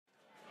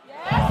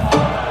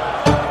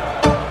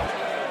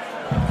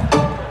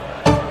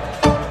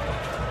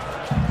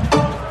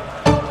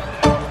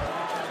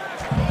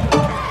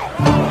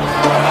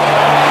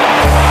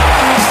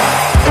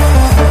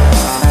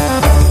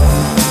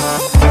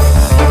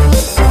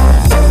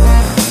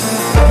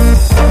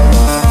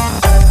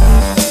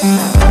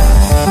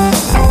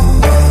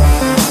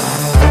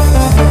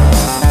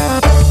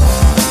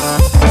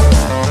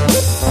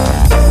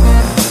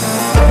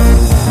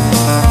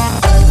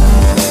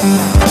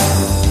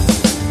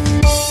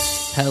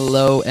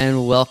Hello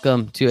and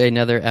welcome to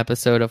another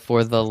episode of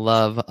For the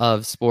Love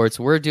of Sports.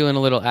 We're doing a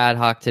little ad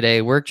hoc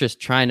today. We're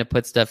just trying to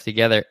put stuff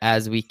together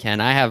as we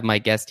can. I have my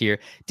guest here,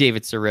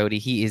 David Siroty.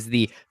 He is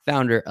the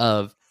founder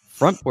of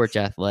Front Porch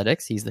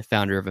Athletics. He's the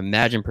founder of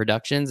Imagine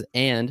Productions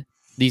and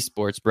the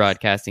Sports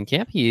Broadcasting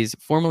Camp. He is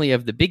formerly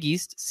of the Big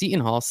East, Seton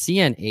Hall,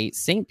 CN8,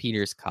 St.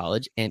 Peter's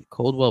College, and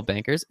Coldwell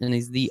Bankers, and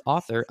he's the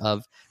author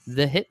of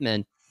The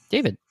Hitmen.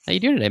 David, how you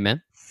doing today,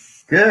 man?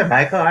 Good,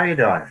 Michael. How are you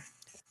doing?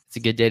 It's a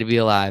good day to be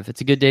alive.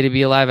 It's a good day to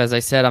be alive. As I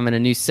said, I'm in a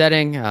new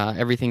setting.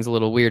 Everything's a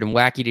little weird and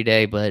wacky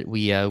today, but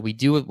we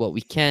do what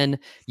we can.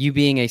 You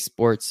being a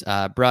sports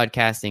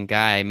broadcasting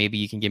guy, maybe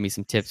you can give me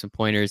some tips and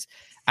pointers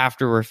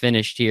after we're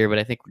finished here, but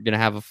I think we're going to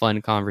have a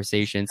fun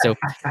conversation. So,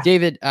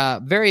 David,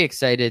 very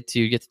excited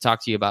to get to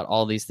talk to you about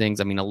all these things.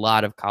 I mean, a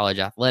lot of college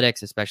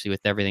athletics, especially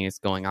with everything that's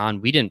going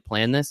on. We didn't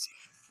plan this.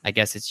 I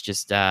guess it's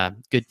just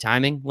good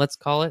timing, let's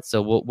call it.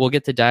 So we'll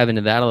get to dive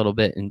into that a little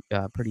bit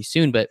pretty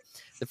soon, but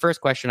the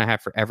first question I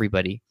have for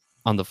everybody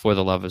on the For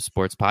the Love of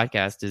Sports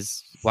podcast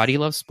is, why do you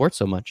love sports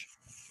so much?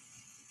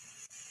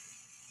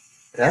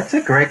 That's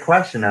a great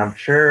question. I'm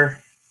sure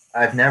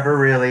I've never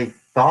really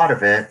thought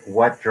of it.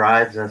 What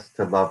drives us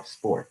to love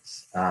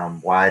sports?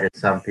 Why do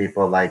some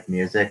people like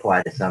music?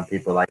 Why do some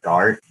people like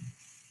art?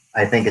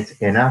 I think it's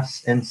in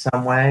us in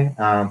some way.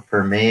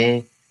 For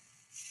me,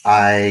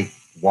 I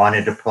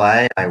wanted to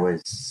play. I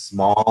was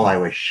small. I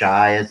was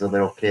shy as a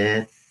little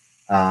kid.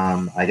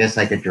 I guess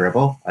I could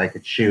dribble. I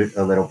could shoot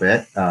a little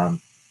bit.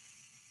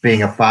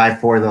 Being a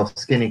 5'4" little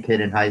skinny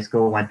kid in high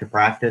school, went to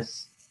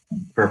practice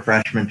for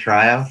freshman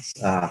tryouts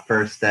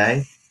first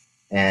day,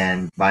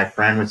 and my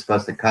friend was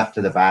supposed to cut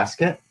to the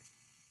basket.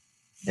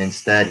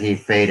 Instead, he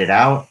faded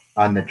out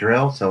on the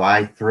drill, so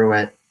I threw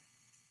it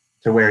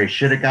to where he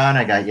should have gone.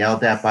 I got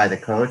yelled at by the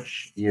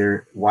coach.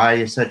 Why are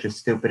you such a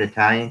stupid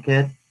Italian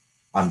kid?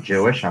 I'm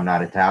Jewish. I'm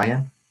not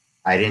Italian.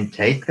 I didn't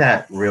take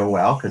that real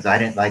well because I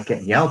didn't like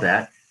getting yelled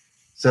at.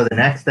 So the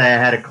next day I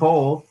had a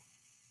cold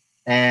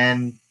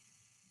and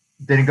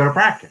didn't go to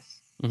practice.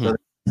 Mm-hmm. So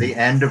the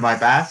end of my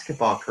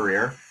basketball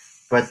career.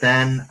 But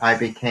then I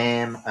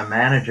became a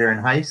manager in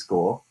high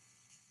school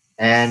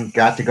and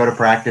got to go to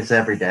practice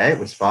every day. It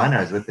was fun.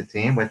 I was with the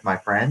team, with my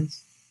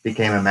friends.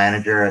 Became a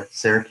manager at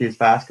Syracuse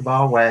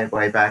basketball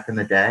way back in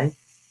the day.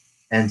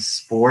 And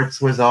sports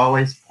was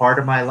always part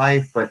of my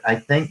life. But I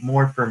think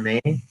more for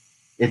me,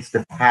 it's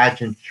the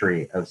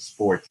pageantry of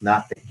sports,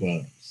 not the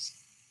games.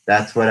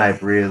 That's what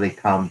I've really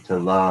come to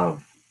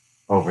love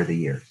over the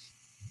years.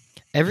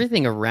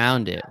 Everything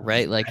around it,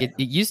 right? Like it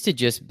used to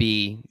just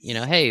be,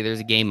 hey, there's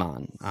a game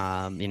on,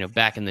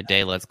 back in the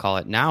day, let's call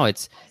it. Now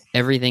it's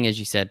everything, as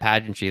you said,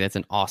 pageantry. That's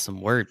an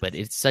awesome word, but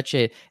it's such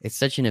an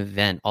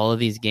event. All of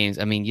these games.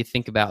 I mean, you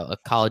think about a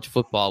college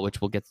football,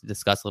 which we'll get to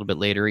discuss a little bit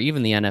later, or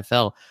even the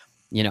NFL.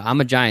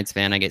 I'm a Giants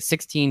fan. I get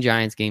 16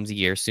 Giants games a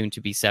year, soon to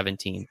be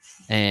 17,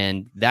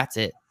 and that's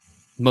it.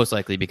 Most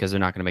likely because they're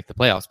not going to make the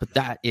playoffs, but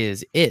that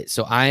is it.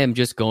 So I am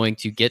just going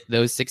to get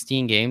those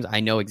 16 games. I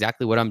know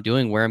exactly what I'm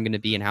doing, where I'm going to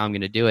be, and how I'm going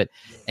to do it.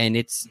 And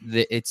it's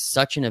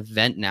such an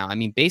event now. I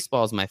mean,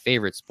 baseball is my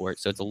favorite sport,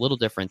 so it's a little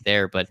different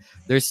there, but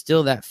there's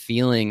still that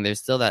feeling. There's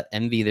still that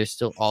envy. There's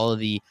still all of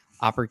the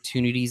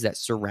opportunities that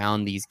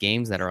surround these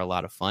games that are a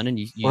lot of fun. And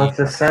well, it's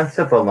a sense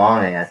of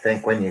belonging. I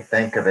think when you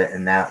think of it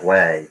in that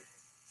way,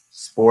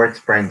 sports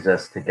brings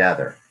us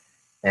together.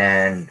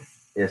 And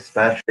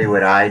especially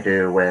what I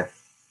do with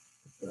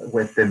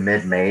the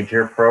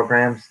mid-major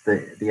programs,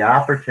 the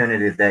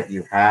opportunity that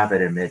you have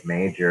at a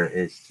mid-major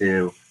is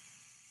to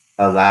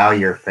allow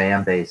your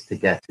fan base to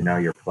get to know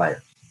your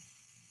players,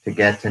 to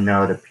get to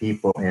know the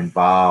people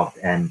involved,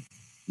 and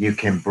you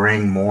can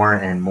bring more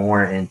and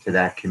more into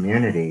that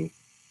community.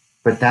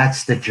 But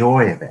that's the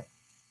joy of it.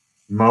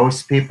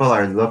 Most people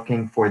are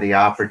looking for the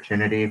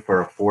opportunity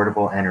for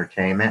affordable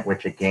entertainment,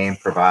 which a game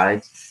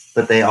provides,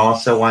 but they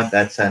also want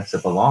that sense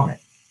of belonging.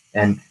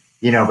 And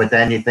but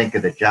then you think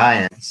of the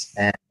Giants,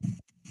 and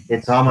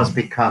it's almost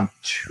become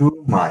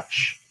too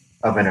much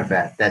of an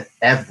event that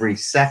every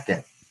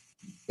second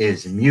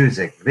is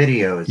music,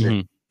 videos,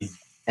 mm-hmm.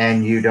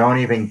 and you don't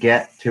even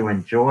get to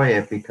enjoy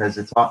it because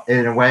it's,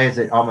 in a way, it's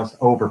almost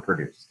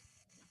overproduced.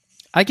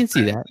 I can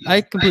see that.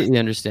 I completely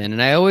understand.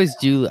 And I always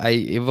do.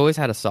 I've always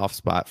had a soft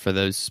spot for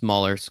those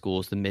smaller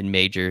schools, the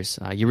mid-majors.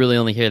 You really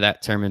only hear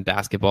that term in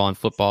basketball and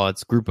football.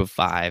 It's group of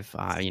five.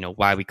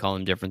 Why we call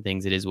them different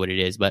things. It is what it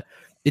is. But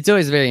it's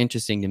always very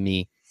interesting to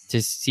me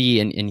to see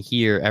and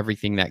hear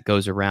everything that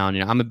goes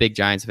around. I'm a big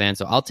Giants fan,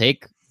 so I'll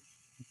take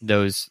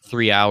those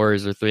 3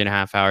 hours or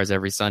 3.5 hours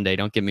every Sunday.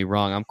 Don't get me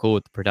wrong. I'm cool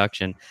with the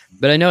production,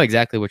 but I know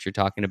exactly what you're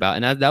talking about.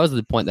 And that was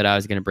the point that I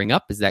was going to bring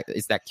up, is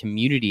that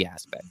community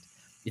aspect.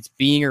 It's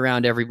being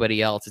around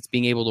everybody else. It's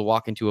being able to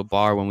walk into a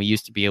bar when we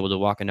used to be able to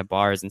walk into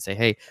bars and say,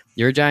 hey,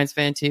 you're a Giants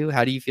fan too?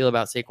 How do you feel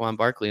about Saquon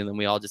Barkley? And then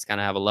we all just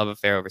kind of have a love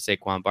affair over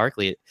Saquon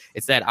Barkley.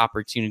 It's that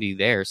opportunity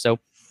there. So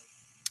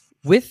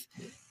with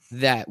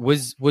that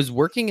was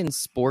working in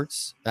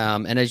sports,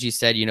 and as you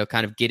said,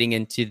 kind of getting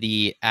into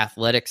the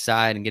athletic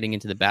side and getting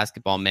into the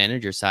basketball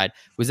manager side,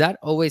 was that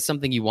always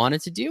something you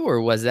wanted to do,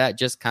 or was that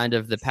just kind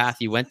of the path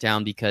you went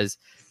down because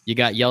you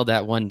got yelled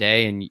at one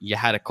day and you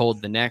had a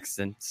cold the next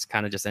and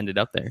kind of just ended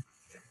up there?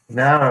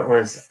 No, it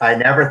was, I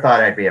never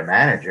thought I'd be a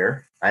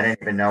manager. I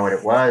didn't even know what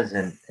it was.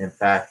 And in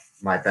fact,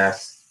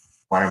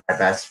 one of my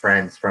best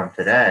friends from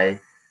today,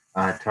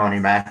 Tony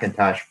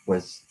McIntosh,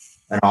 was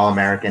an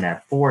All-American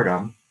at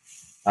Fordham.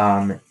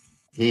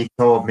 He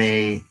told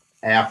me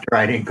after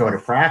I didn't go to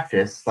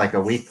practice, like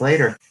a week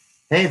later,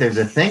 hey, there's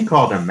a thing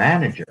called a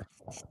manager.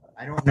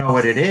 I don't know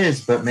what it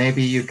is, but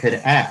maybe you could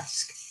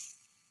ask.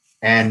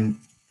 And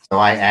so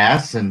I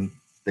asked, and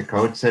the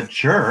coach said,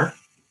 sure.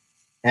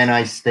 And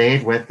I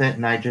stayed with it,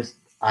 and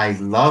I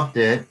loved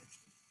it.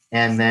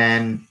 And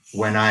then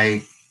when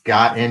I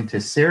got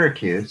into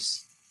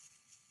Syracuse,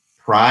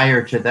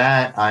 prior to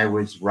that, I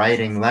was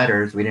writing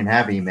letters. We didn't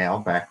have email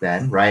back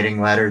then,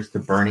 writing letters to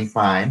Bernie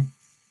Fine,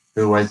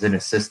 who was an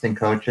assistant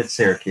coach at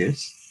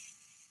Syracuse.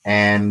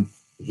 And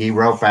he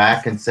wrote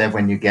back and said,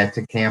 when you get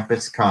to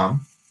campus,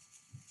 come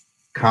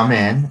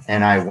in.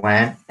 And I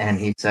went, and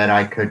he said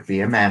I could be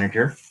a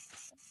manager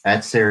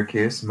at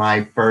Syracuse.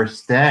 My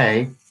first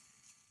day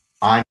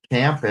on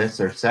campus,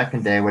 or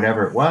second day,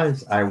 whatever it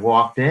was, I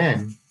walked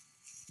in,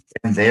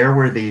 and there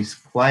were these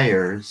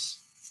players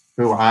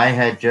who I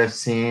had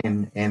just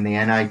seen in the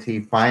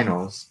NIT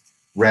finals.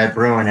 Red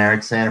Bruin,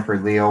 Eric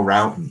Sanford, Leo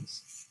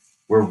Routens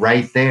were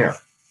right there.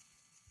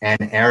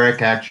 And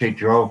Eric actually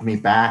drove me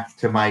back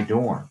to my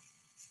dorm.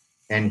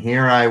 And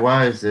here I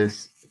was,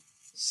 this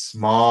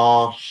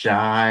small,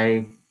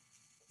 shy,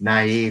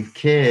 naive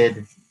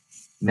kid,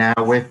 now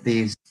with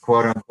these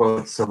quote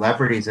unquote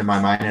celebrities in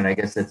my mind. And I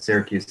guess at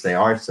Syracuse, they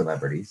are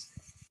celebrities.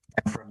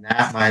 And from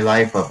that, my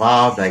life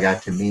evolved. I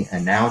got to meet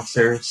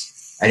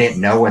announcers. I didn't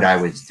know what I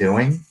was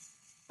doing,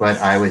 but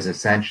I was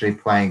essentially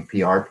playing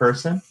PR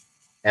person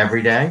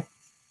every day.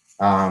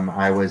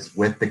 I was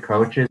with the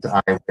coaches.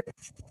 I would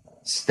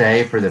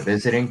stay for the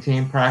visiting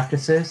team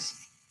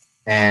practices,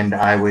 and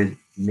I would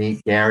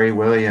meet Gary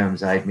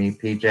Williams. I'd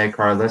meet PJ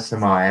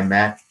Carlissimo. I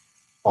met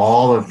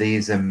all of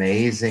these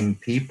amazing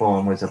people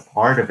and was a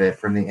part of it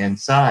from the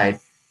inside.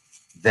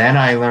 Then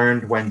I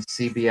learned when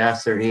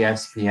CBS or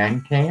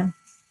ESPN came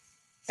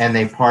and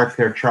they parked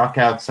their truck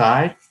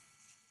outside,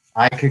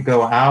 I could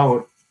go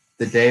out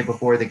the day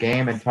before the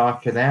game and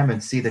talk to them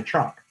and see the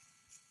truck.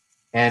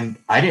 And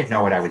I didn't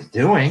know what I was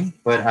doing,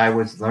 but I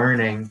was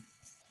learning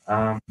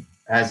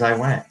as I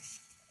went.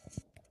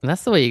 And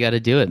that's the way you got to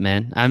do it,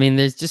 man. I mean,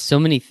 there's just so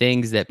many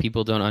things that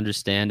people don't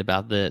understand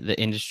about the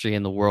industry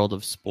and the world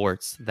of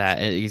sports.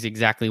 That is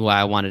exactly why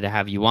I wanted to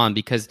have you on,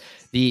 because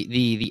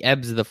the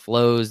ebbs, the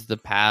flows, the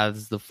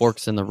paths, the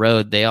forks in the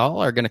road, they all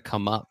are going to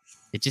come up.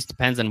 It just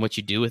depends on what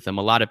you do with them.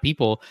 A lot of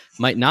people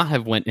might not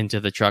have went into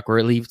the truck, or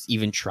at least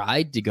even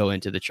tried to go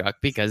into the truck,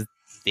 because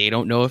they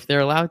don't know if they're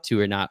allowed to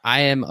or not.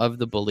 I am of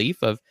the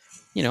belief of,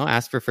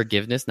 ask for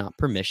forgiveness, not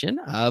permission.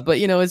 But,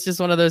 it's just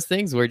one of those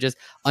things where just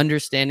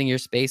understanding your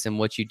space and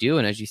what you do.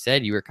 And as you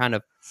said, you were kind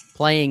of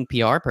playing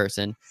PR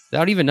person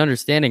without even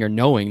understanding or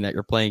knowing that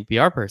you're playing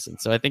PR person.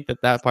 So I think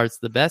that part's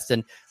the best.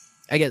 And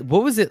I guess,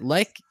 what was it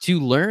like to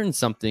learn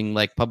something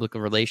like public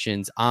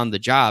relations on the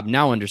job?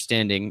 Now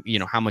understanding,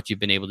 how much you've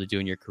been able to do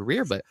in your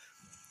career, but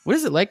what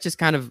is it like just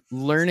kind of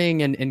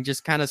learning and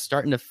just kind of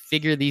starting to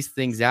figure these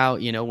things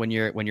out, when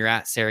you're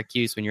at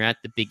Syracuse, when you're at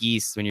the Big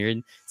East, when you're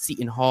in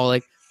Seton Hall,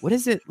 like, what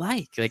is it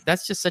like? Like,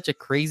 that's just such a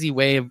crazy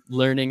way of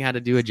learning how to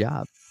do a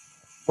job.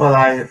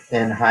 Well,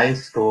 in high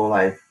school,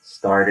 I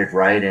started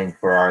writing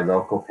for our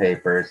local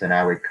papers, and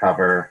I would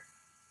cover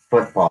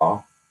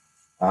football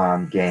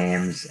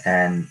games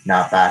and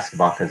not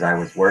basketball because I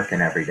was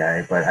working every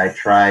day, but I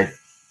tried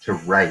to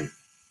write.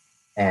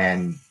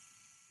 And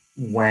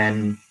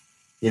when,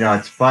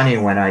 it's funny,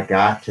 when I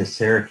got to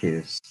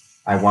Syracuse,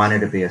 I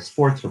wanted to be a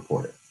sports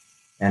reporter.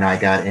 And I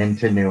got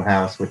into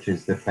Newhouse, which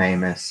is the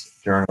famous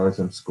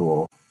journalism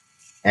school.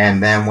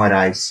 And then what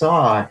I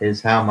saw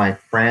is how my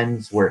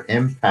friends were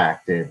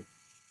impacted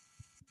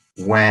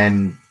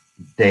when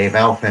Dave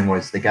Elfin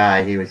was the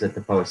guy. He was at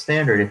the Post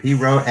Standard. If he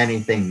wrote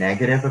anything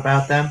negative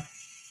about them,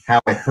 how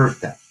it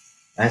hurt them.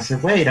 And I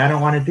said, wait, I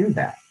don't want to do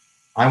that.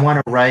 I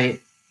want to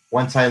write,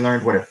 once I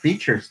learned what a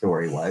feature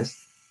story was,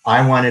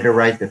 I wanted to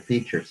write the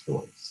feature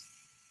stories.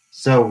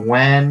 So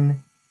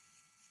when,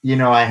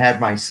 I had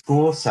my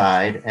school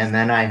side, and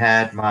then I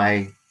had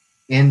my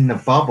in the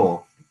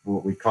bubble,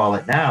 what we call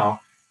it now,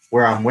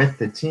 where I'm with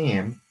the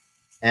team.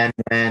 And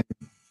when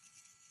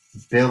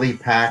Billy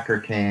Packer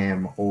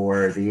came,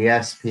 or the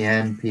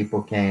ESPN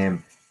people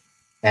came,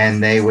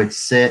 and they would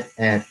sit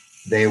and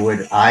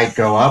I'd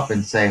go up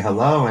and say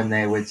hello, and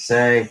they would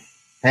say,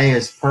 hey,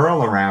 is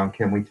Pearl around?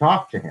 Can we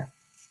talk to him?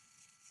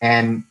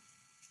 And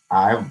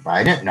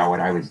I didn't know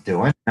what I was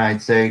doing.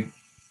 I'd say,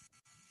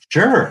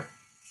 sure.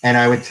 And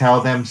I would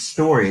tell them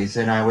stories,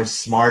 and I was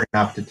smart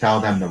enough to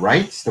tell them the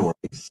right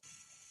stories,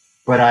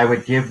 but I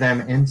would give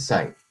them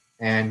insight.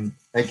 And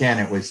again,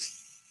 it was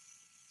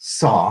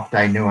soft.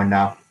 I knew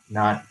enough,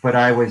 but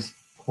I was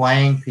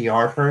playing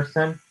PR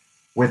person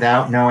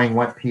without knowing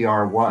what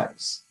PR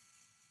was.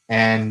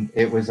 And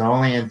it was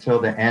only until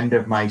the end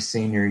of my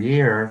senior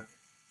year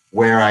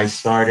where I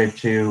started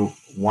to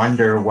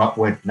wonder what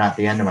would, not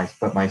the end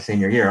of my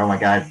senior year. Oh my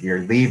God,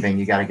 you're leaving,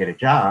 you got to get a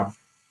job.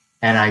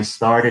 And I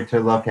started to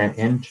look at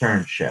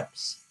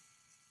internships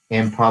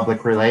in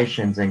public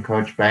relations, and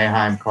Coach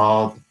Boeheim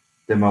called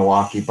the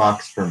Milwaukee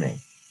Bucks for me.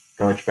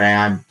 Coach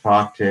Boeheim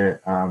talked to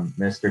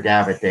Mr.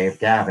 Gavitt, Dave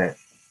Gavitt,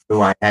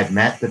 who I had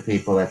met the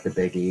people at the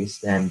Big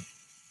East, and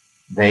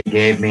they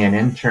gave me an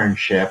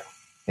internship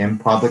in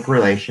public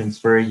relations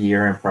for a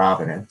year in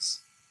Providence.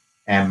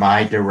 And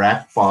my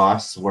direct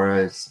boss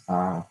was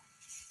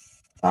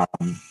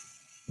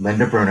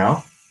Linda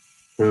Bruno,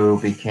 who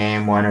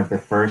became one of the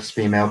first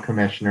female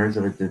commissioners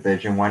of a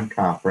Division I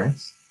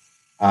conference.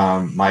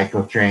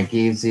 Michael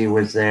Tranchese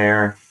was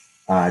there,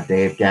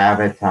 Dave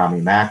Gavitt,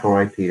 Tommy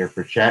McElroy, Peter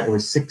Frechette. It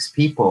was 6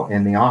 people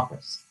in the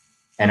office,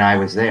 and I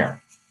was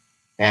there.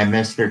 And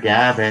Mr.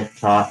 Gavitt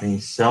taught me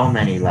so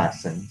many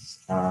lessons.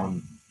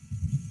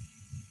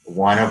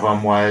 One of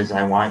them was,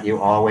 I want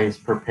you always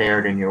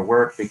prepared in your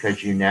work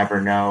because you never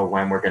know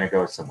when we're going to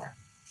go somewhere,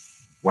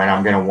 when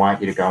I'm going to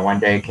want you to go. One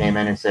day he came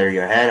in and said, "Are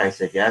you ahead?" I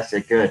said, "Yes." He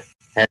said, "Good.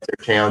 Heads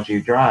or tails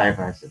you drive."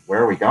 And I said,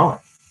 "Where are we going?"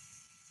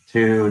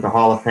 "To the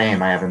Hall of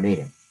Fame. I have a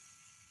meeting."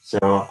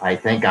 So I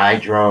think I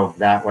drove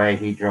that way.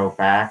 He drove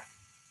back.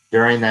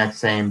 During that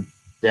same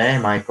day,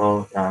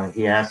 Michael,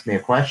 he asked me a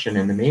question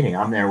in the meeting.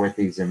 I'm there with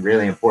these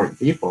really important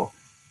people.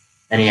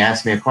 And he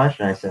asked me a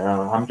question. I said,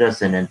 "Oh, I'm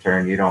just an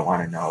intern. You don't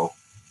want to know."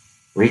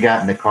 We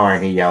got in the car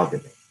and he yelled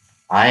at me.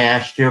 "I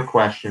asked you a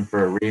question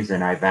for a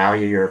reason. I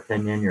value your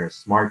opinion. You're a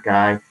smart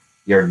guy.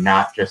 You're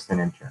not just an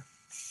intern."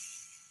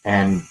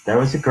 And that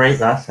was a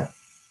great lesson.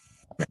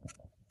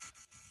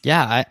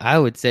 Yeah, I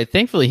would say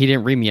thankfully he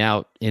didn't read me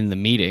out in the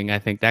meeting. I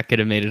think that could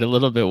have made it a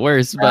little bit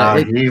worse.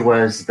 But he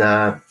was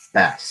the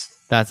best.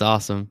 That's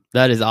awesome.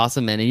 That is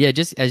awesome, man. And yeah,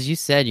 just as you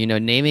said,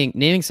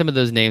 naming some of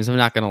those names, I'm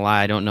not going to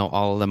lie, I don't know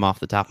all of them off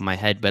the top of my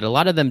head, but a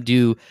lot of them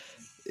do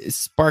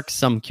spark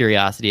some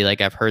curiosity. Like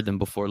I've heard them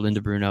before,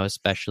 Linda Bruno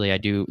especially. I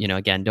do,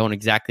 again, don't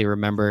exactly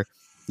remember,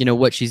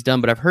 what she's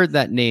done, but I've heard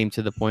that name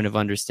to the point of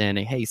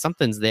understanding, hey,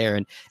 something's there.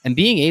 And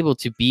being able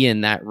to be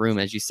in that room,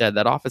 as you said,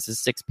 that office is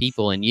 6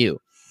 people and you.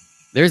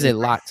 There's a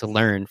lot to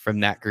learn from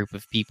that group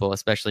of people,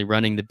 especially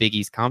running the Big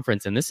East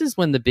Conference. And this is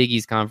when the Big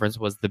East Conference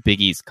was the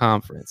Big East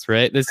Conference,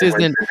 right? This isn't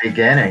the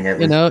beginning. It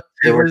was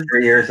 2 or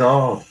 3 years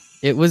old.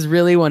 It was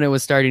really when it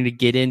was starting to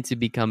get into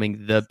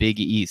becoming the Big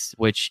East,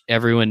 which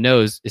everyone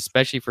knows,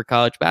 especially for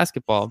college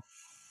basketball.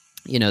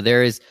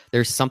 There's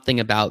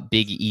something about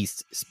Big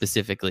East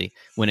specifically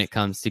when it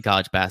comes to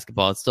college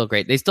basketball. It's still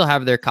great. They still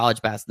have their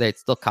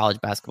it's still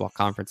college basketball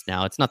conference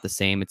now. It's not the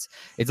same. It's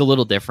a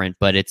little different,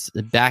 but it's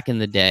back in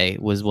the day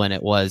was when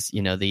it was,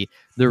 the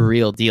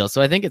real deal.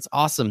 So I think it's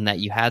awesome that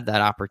you had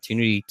that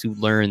opportunity to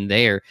learn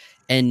there.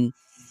 And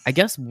I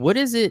guess what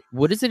is it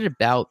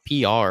about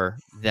PR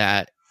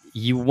that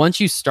once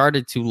you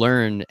started to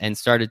learn and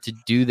started to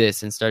do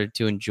this and started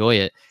to enjoy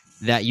it,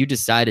 that you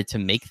decided to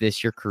make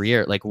this your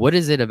career? Like, what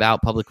is it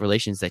about public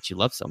relations that you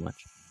love so much?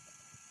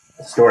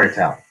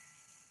 Storytelling.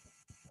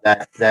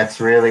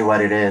 That's really what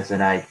it is.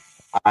 And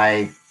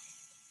I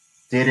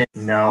didn't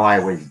know I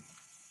was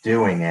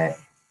doing it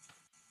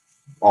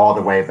all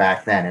the way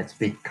back then. It's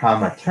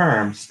become a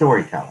term,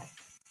 storytelling.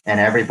 And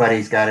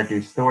everybody's got to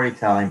do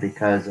storytelling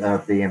because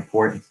of the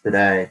importance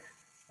today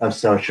of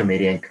social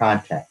media and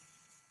content.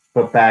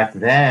 But back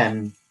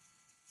then,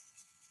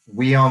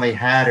 we only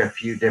had a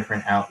few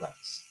different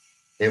outlets.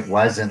 It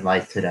wasn't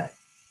like today.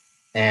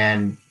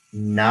 And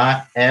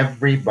not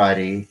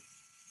everybody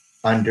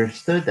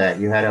understood that.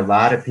 You had a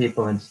lot of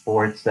people in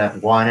sports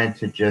that wanted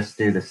to just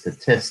do the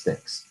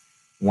statistics,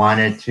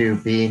 wanted to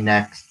be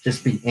next,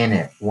 just be in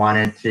it,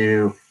 wanted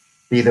to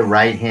be the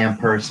right-hand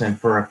person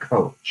for a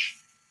coach.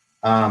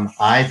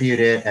 I viewed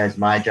it as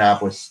my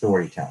job was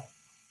storytelling.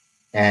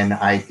 And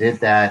I did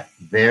that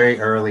very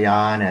early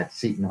on at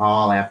Seton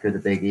Hall after the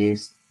Big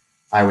East.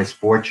 I was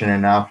fortunate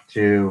enough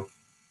to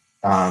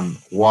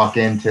walk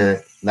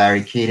into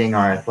Larry Keating,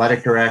 our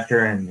athletic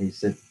director, and he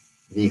said,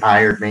 he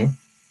hired me.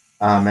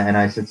 And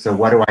I said, "So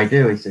what do I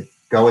do?" He said,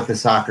 "Go with the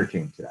soccer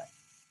team today."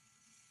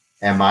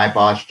 And my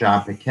boss,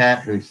 John Paquette,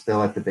 who's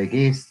still at the Big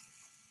East,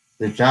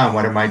 said, "John,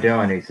 what am I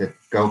doing?" He said,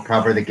 "Go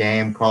cover the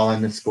game, call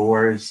in the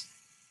scores.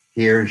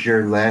 Here's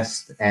your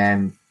list."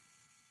 And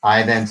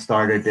I then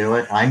started to do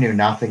it. I knew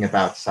nothing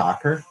about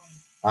soccer.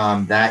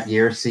 That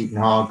year, Seton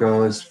Hall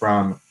goes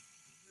from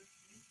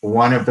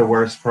one of the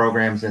worst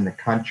programs in the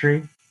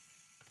country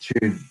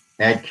to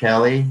Ed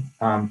Kelly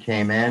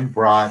came in,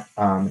 brought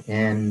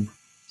in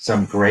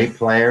some great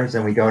players,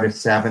 and we go to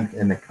 7th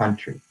in the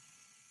country.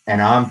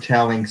 And I'm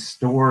telling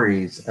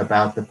stories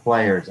about the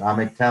players.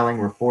 I'm telling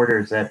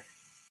reporters that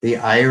the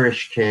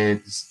Irish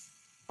kids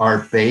are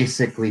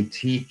basically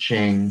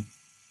teaching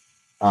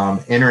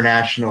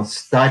international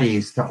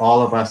studies to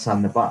all of us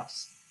on the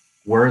bus.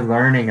 We're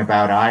learning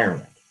about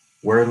Ireland.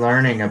 We're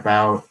learning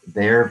about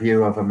their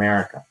view of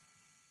America.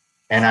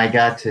 And I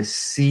got to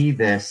see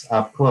this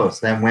up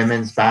close. Then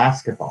women's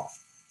basketball.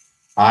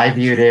 I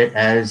viewed it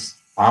as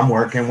I'm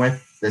working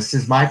with, this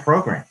is my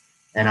program.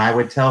 And I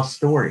would tell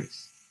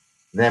stories.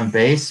 Then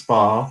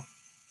baseball,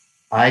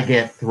 I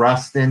get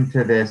thrust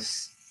into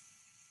this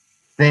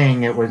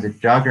thing. It was a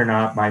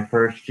juggernaut my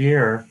first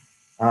year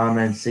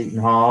in Seton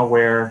Hall,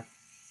 where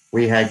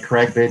we had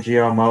Craig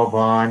Biggio, Mo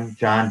Vaughn,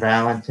 John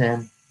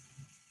Valentin,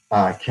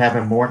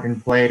 Kevin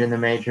Morton played in the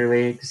major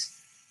leagues.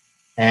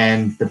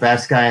 And the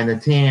best guy on the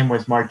team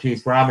was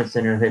Marquise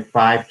Robinson, who hit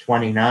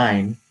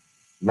 529,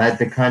 led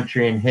the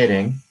country in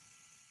hitting.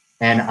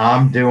 And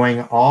I'm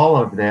doing all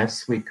of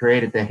this. We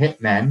created the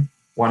Hitmen.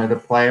 One of the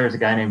players, a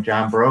guy named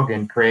John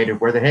Brogan, created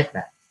We're the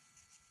Hitmen.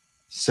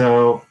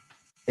 So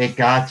it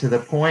got to the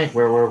point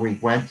where we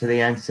went to the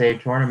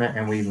NCAA tournament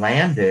and we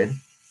landed.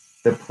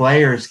 The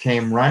players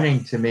came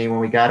running to me when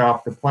we got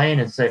off the plane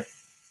and said,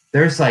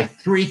 there's like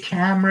 3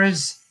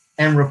 cameras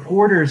and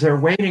reporters are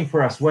waiting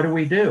for us. What do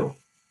we do?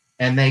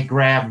 And they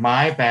grabbed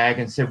my bag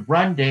and said,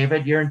 run,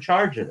 David, you're in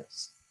charge of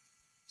this.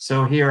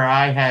 So here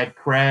I had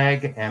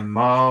Craig and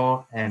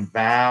Mo and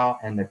Val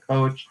and the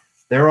coach.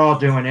 They're all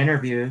doing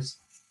interviews.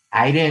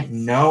 I didn't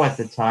know at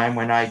the time,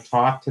 when I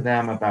talked to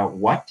them about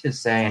what to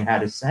say and how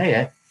to say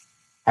it,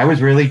 I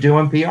was really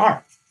doing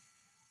PR.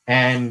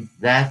 And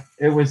that,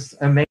 it was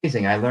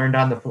amazing. I learned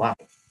on the fly.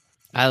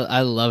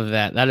 I love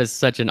that. That is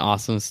such an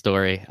awesome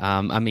story.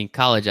 I mean,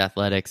 college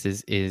athletics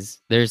is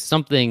there's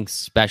something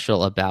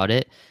special about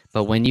it,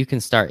 but when you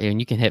can start and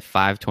you can hit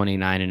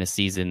 529 in a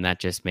season, that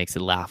just makes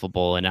it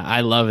laughable. And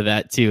I love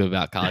that too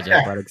about college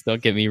athletics.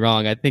 Don't get me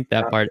wrong. I think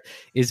that part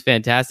is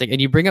fantastic.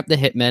 And you bring up the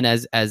Hitmen,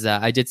 as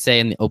I did say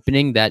in the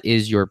opening, that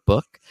is your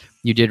book.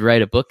 You did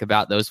write a book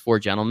about those 4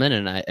 gentlemen,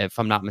 and if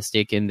I'm not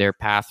mistaken, their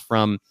path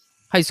from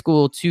high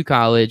school to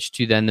college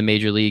to then the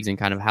major leagues, and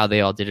kind of how they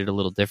all did it a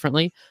little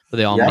differently, but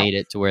they all made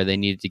it to where they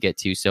needed to get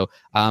to. So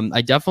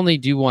I definitely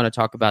do want to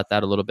talk about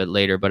that a little bit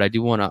later, but I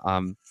do want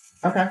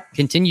to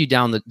continue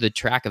down the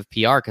track of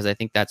PR, because I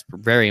think that's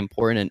very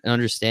important, and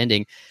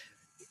understanding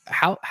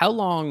how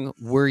long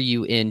were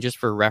you in, just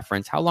for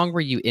reference, how long were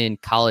you in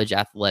college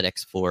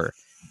athletics for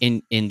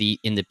in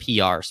the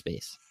PR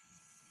space?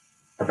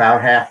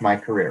 About half my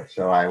career.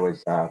 So I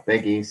was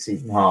Big East,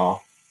 Seton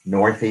Hall,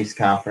 Northeast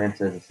Conference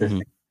as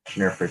assistant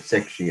commissioner for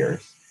 6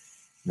 years.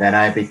 Then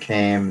I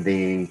became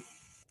the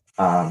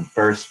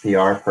first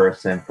PR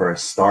person for a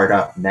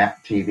startup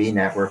TV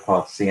network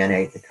called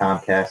CN8, the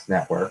Comcast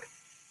network,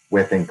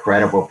 with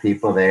incredible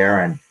people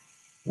there. And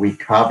we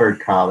covered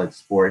college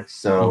sports.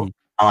 So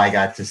I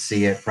got to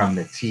see it from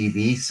the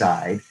TV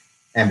side.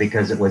 And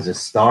because it was a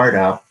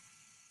startup,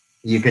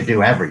 you could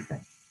do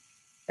everything.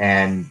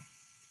 And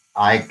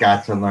I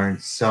got to learn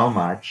so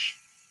much.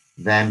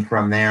 Then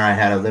from there, I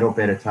had a little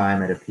bit of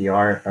time at a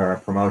PR or a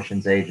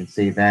promotions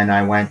agency. Then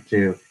I went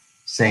to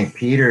St.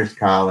 Peter's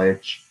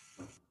College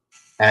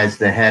as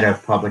the head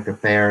of public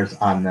affairs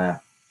on the,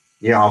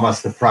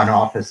 almost the front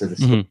office of the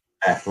school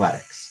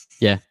athletics.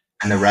 Yeah.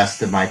 And the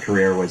rest of my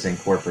career was in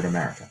corporate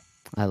America.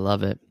 I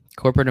love it.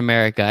 Corporate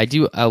America.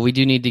 We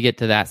do need to get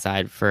to that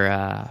side for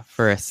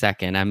a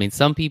second. I mean,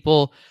 some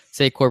people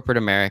say corporate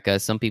America,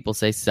 some people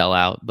say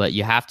sellout, but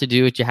you have to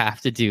do what you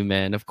have to do,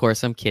 man. Of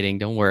course, I'm kidding.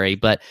 Don't worry.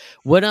 But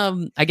what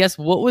I guess,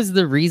 what was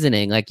the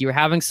reasoning? Like, you were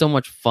having so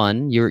much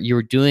fun. You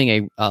were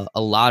doing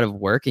a lot of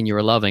work, and you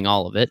were loving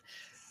all of it.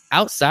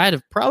 Outside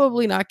of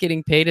probably not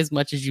getting paid as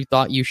much as you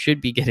thought you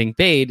should be getting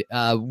paid,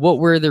 what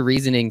were the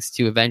reasonings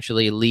to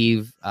eventually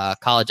leave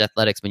college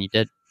athletics when you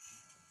did?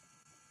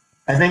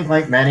 I think,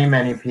 like many,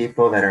 many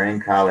people that are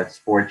in college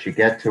sports, you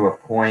get to a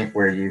point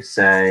where you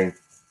say,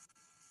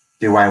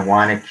 do I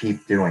want to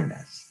keep doing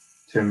this?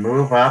 To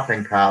move up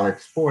in college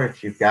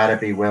sports, you've got to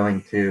be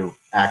willing to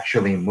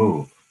actually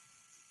move.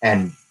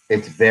 And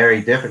it's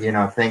very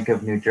different. Think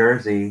of New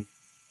Jersey.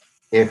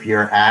 If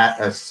you're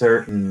at a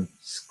certain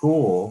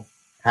school,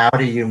 how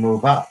do you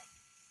move up?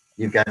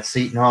 You've got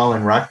Seton Hall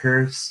and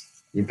Rutgers.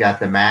 You've got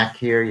the MAC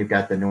here. You've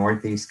got the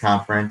Northeast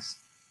Conference.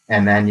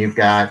 And then you've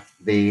got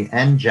the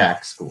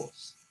NJAC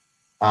schools.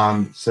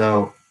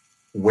 So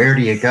where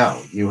do you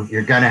go?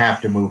 You're going to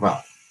have to move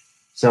up.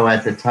 So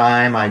at the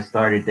time I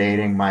started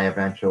dating my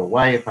eventual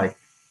wife, I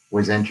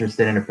was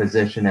interested in a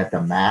position at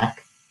the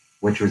MAC,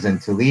 which was in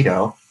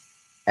Toledo,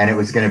 and it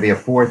was going to be a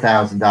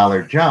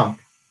 $4,000 jump.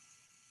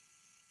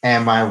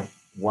 And my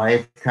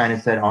wife kind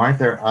of said, aren't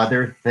there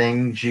other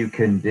things you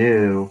can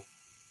do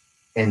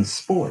in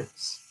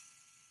sports?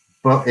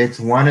 But it's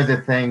one of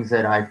the things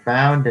that I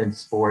found in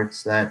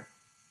sports that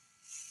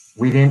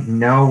we didn't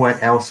know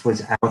what else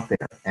was out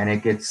there. And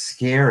it gets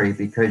scary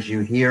because you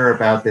hear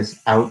about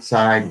this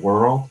outside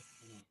world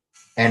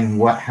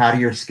and how do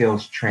your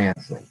skills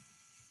translate?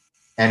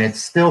 And it's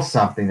still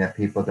something that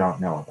people don't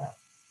know about.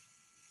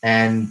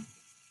 And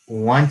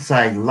once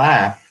I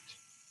left,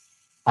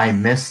 I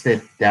missed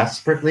it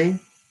desperately.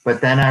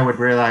 But then I would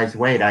realize,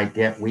 wait, I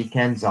get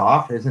weekends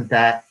off.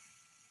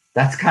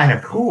 That's kind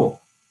of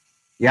cool.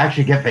 You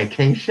actually get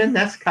vacation.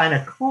 That's kind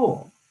of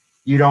cool.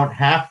 You don't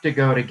have to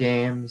go to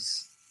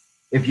games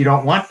if you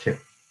don't want to.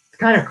 It's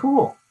kind of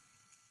cool.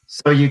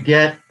 So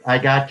I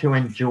got to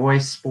enjoy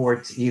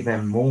sports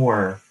even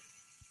more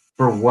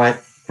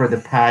for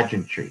the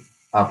pageantry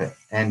of it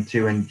and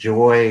to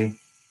enjoy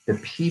the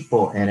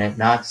people in it,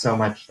 not so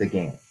much the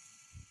game.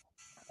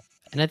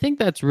 And I think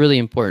that's really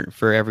important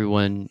for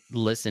everyone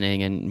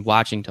listening and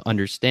watching to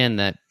understand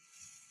that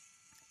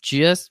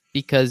just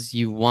because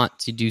you want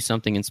to do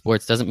something in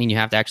sports doesn't mean you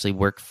have to actually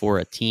work for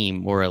a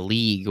team or a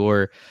league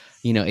or,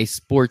 a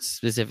sports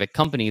specific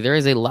company. There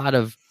is a lot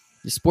of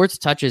sports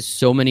touches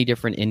so many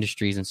different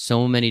industries and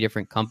so many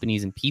different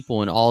companies and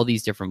people in all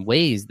these different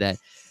ways that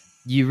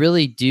you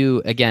really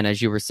do. Again,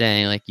 as you were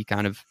saying, like you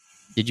kind of,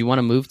 did you want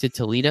to move to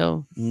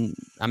Toledo?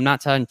 I'm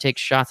not trying to take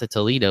shots at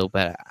Toledo,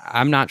 but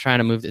I'm not trying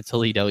to move to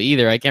Toledo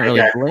either. I can't They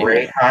really got blame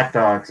great you. hot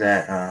dogs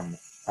at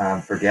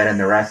forgetting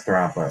the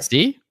restaurant, but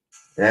See,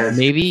 there's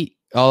maybe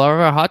all of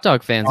our hot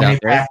dog fans Tony out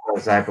there,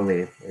 Pacos, I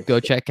believe. go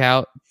check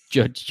out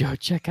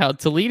check out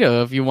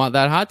Toledo if you want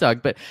that hot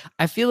dog. But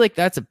I feel like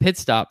that's a pit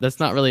stop. That's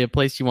not really a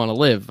place you want to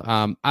live.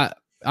 I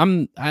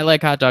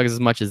like hot dogs as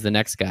much as the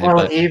next guy, Well,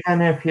 but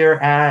even if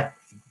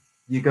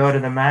you go to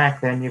the MAC,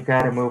 then you've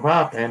got to move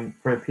up. And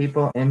for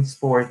people in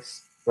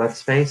sports,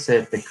 let's face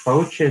it, the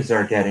coaches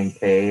are getting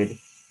paid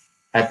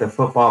at the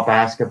football,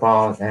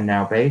 basketball, and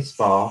now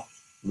baseball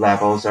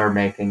levels are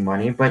making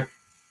money, but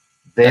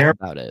that's they're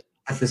about it.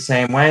 the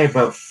same way,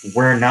 but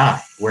we're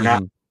not. We're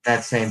not Mm-hmm.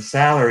 that same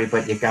salary,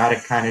 but you got to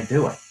kind of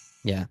do it.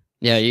 Yeah.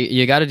 Yeah.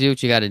 You got to do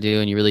what you got to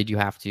do. And you really do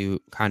have to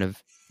kind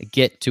of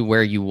get to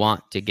where you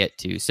want to get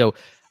to. So,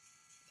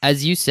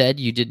 as you said,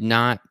 you did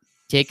not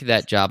take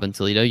that job in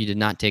Toledo. You did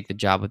not take the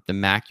job with the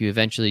MAC. You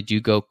eventually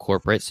do go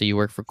corporate. So, you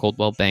work for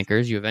Coldwell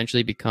Bankers. You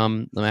eventually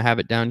become, let me have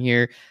it down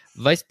here,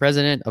 Vice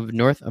President of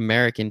North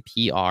American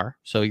PR.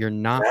 So, you're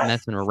not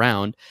messing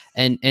around.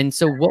 And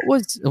so, what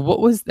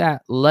was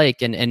that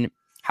like? And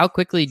how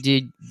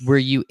quickly were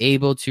you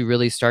able to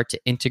really start to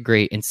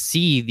integrate and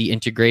see the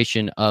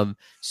integration of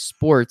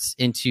sports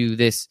into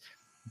this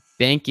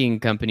banking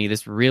company,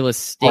 this real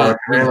estate? Or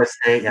real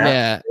estate, yeah.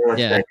 Yeah, Real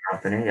yeah. estate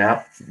company,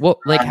 yeah. What,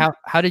 like,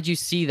 how did you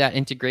see that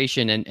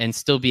integration and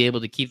still be able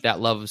to keep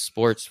that love of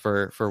sports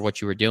for what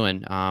you were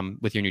doing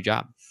with your new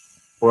job?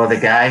 Well, the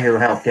guy who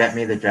helped get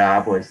me the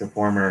job was the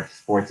former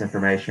sports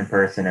information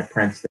person at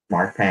Princeton,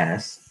 Mark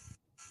Panis.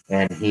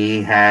 And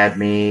he had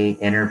me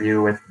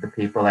interview with the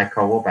people at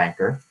Coldwell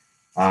Banker.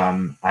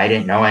 I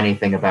didn't know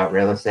anything about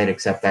real estate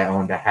except I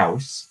owned a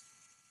house.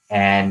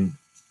 And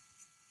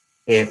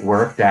it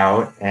worked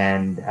out.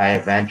 And I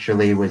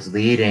eventually was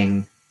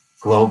leading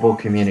global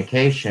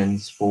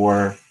communications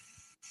for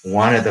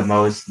one of the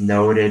most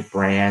noted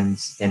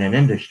brands in an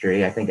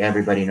industry. I think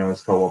everybody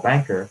knows Coldwell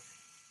Banker.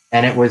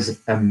 And it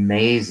was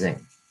amazing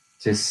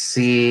to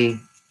see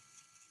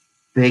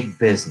big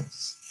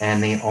business.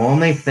 And the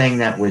only thing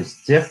that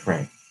was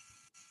different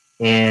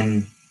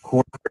in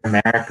corporate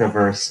America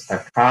versus a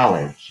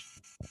college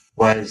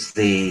was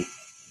the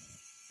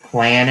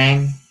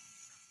planning,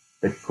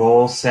 the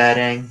goal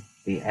setting,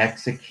 the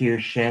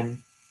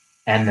execution,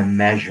 and the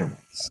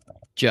measurements.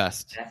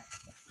 Just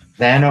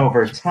Then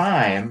over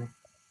time,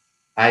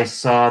 I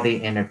saw the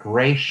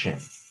integration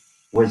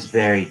was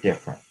very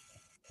different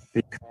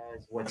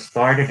because what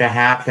started to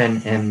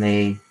happen in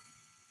the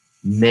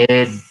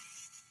mid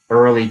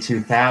early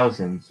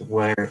 2000s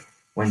where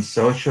when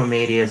social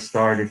media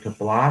started to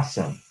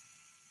blossom,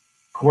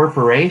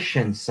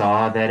 corporations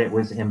saw that it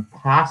was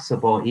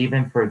impossible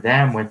even for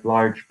them with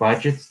large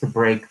budgets to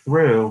break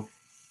through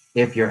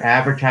if your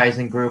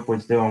advertising group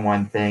was doing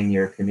one thing,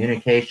 your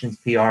communications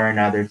PR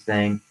another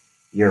thing,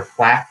 your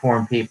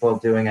platform people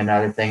doing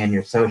another thing, and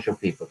your social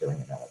people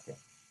doing another thing.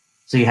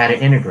 So you had to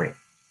integrate.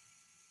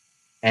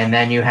 And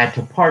then you had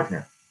to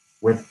partner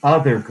with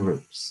other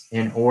groups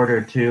in order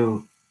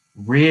to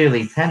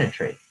really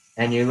penetrate.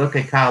 And you look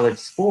at college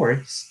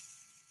sports,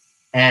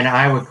 and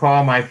I would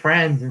call my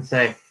friends and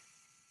say,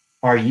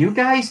 are you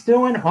guys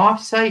doing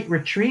offsite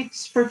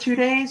retreats for 2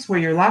 days where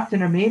you're locked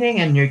in a meeting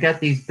and you got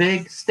these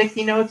big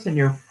sticky notes and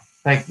you're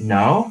like,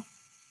 no?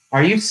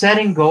 Are you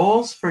setting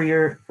goals for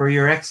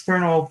your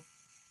external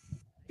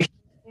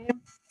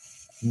team?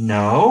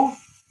 No.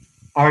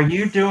 Are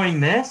you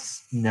doing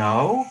this?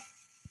 No.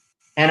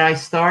 And I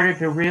started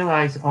to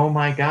realize, oh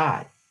my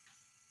God,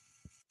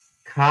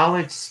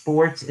 college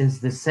sports is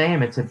the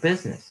same. It's a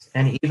business.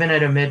 And even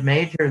at a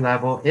mid-major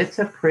level, it's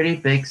a pretty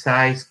big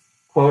size,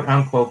 quote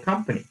unquote,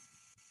 company.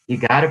 You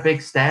got a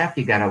big staff,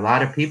 you got a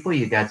lot of people,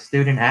 you got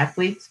student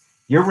athletes,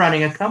 you're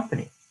running a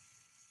company.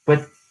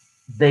 But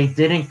they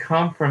didn't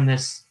come from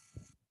this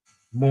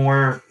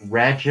more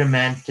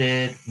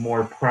regimented,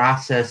 more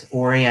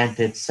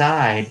process-oriented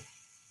side.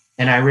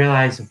 And I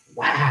realized,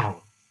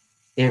 wow,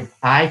 if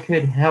I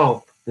could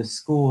help the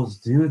schools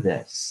do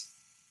this,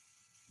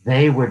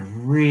 they would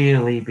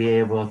really be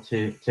able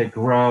to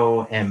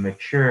grow and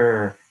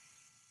mature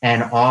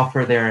and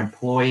offer their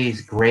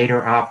employees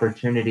greater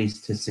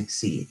opportunities to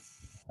succeed.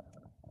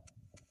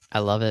 I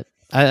love it.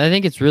 I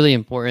think it's really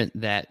important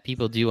that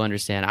people do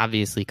understand.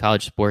 Obviously,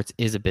 college sports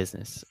is a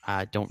business.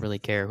 I don't really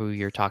care who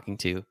you're talking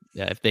to.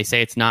 If they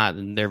say it's not,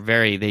 then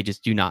they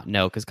just do not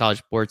know, because college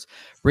sports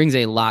brings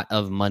a lot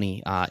of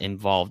money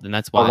involved, and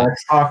that's Well, why.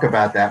 let's talk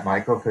about that,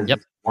 Michael, because Yep.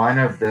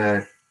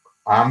 it's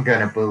I'm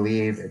going to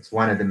believe it's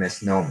one of the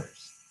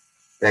misnomers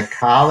that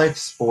college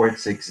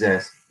sports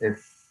exist.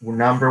 If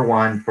number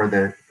one for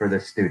the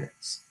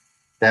students,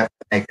 that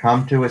when they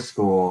come to a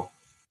school,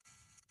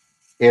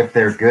 if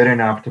they're good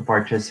enough to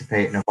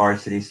participate in a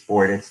varsity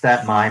sport, it's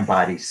that mind,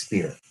 body,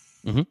 spirit.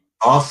 Mm-hmm.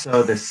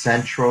 Also, the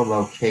central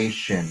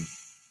location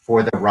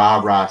for the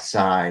rah-rah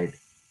side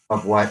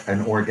of what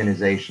an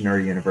organization or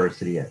a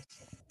university is.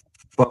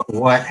 But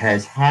what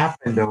has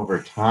happened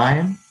over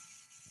time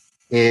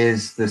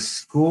is the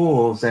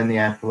schools and the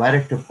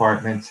athletic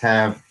departments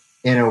have,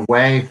 in a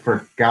way,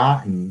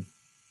 forgotten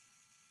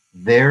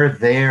they're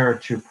there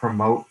to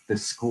promote the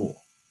school.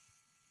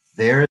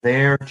 They're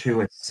there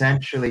to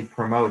essentially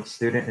promote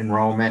student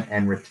enrollment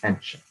and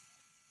retention.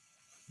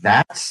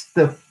 That's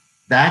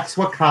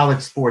what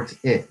college sports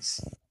is.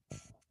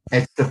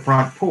 It's the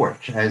front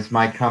porch. As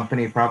my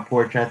company, Front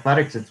Porch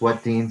Athletics, it's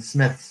what Dean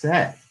Smith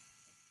said.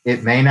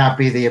 It may not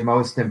be the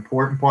most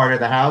important part of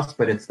the house,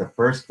 but it's the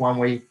first one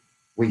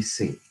we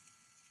see.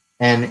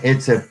 And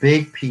it's a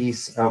big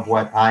piece of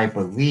what I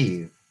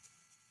believe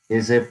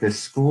is if the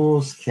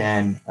schools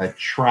can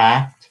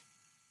attract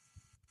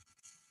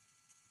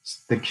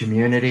the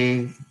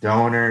community,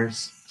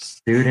 donors,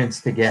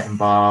 students to get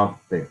involved,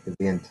 the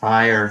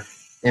entire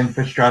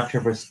infrastructure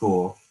of a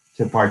school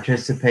to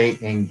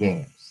participate in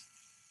games,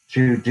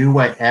 to do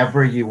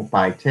whatever you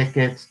buy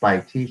tickets, buy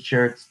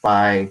t-shirts,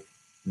 buy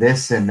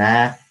this and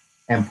that,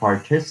 and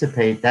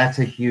participate, that's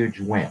a huge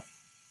win.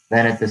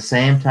 Then at the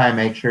same time,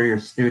 make sure your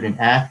student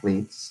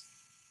athletes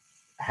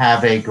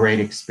have a great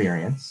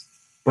experience.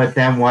 But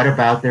then what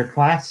about their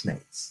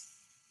classmates?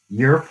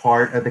 You're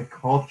part of the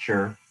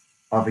culture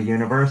of a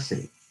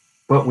university.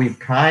 But we've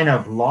kind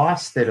of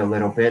lost it a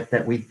little bit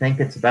that we think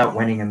it's about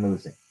winning and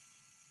losing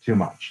too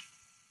much.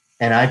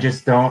 And I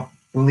just don't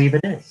believe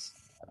it is.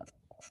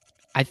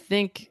 I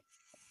think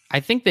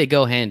they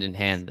go hand in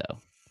hand, though.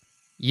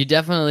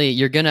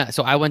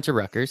 So I went to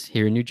Rutgers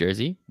here in New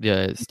Jersey,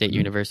 the State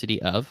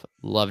University of.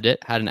 Loved it.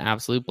 Had an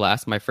absolute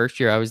blast. My first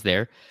year I was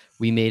there,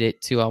 we made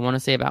it to, I want to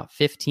say, about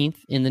 15th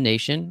in the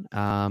nation.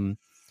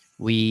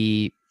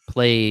 We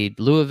played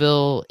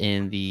Louisville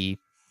in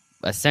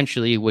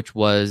which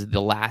was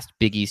the last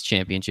Big East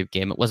championship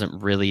game. It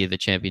wasn't really the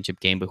championship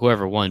game, but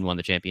whoever won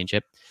the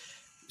championship.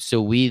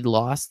 So we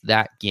lost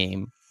that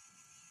game.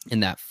 In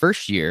that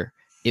first year,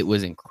 it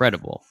was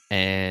incredible,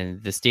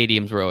 and the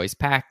stadiums were always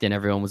packed, and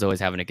everyone was always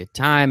having a good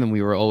time, and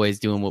we were always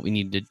doing what we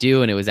needed to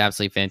do, and it was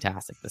absolutely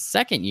fantastic. The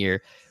second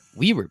year,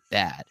 we were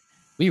bad.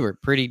 We were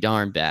pretty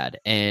darn bad,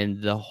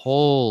 and the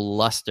whole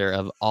luster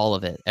of all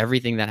of it,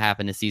 everything that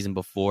happened the season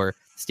before,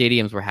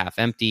 stadiums were half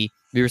empty.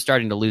 We were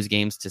starting to lose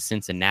games to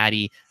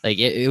Cincinnati. Like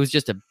it was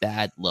just a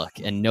bad look,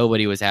 and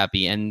nobody was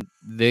happy, and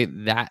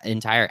that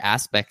entire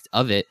aspect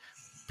of it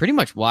pretty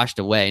much washed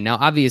away. Now,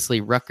 obviously,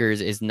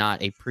 Rutgers is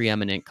not a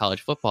preeminent college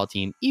football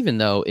team, even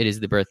though it is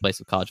the birthplace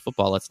of college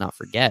football. Let's not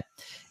forget.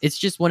 It's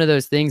just one of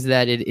those things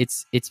that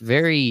it's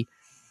very.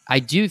 I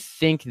do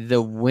think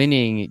the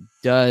winning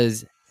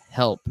does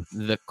help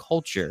the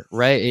culture,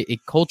 right? A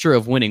culture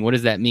of winning. What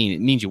does that mean?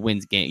 It means you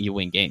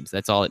win games.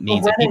 That's all it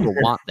means, and people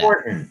want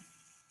that.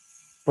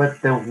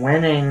 But the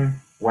winning,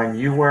 when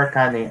you work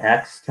on the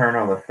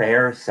external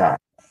affairs side,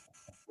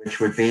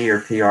 which would be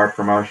your PR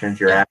promotions,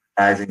 your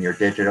advertising, your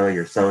digital,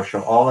 your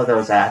social, all of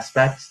those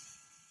aspects,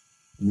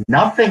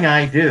 nothing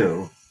I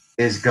do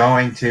is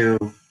going to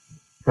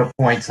put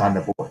points on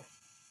the board.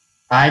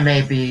 I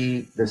may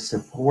be the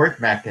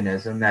support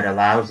mechanism that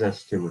allows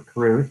us to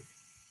recruit.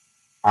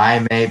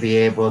 I may be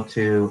able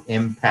to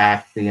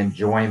impact the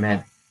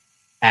enjoyment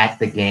at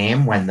the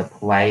game when the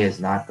play is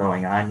not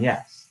going on,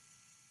 yes.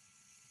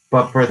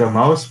 But for the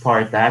most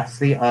part, that's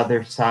the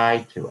other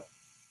side to it.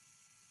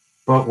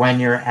 But when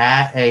you're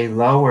at a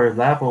lower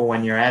level,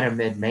 when you're at a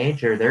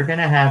mid-major, they're going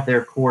to have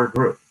their core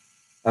group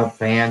of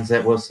fans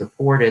that will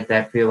support it,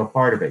 that feel a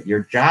part of it. Your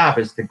job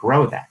is to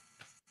grow that.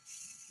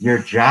 Your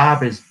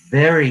job is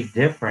very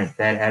different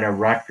than at a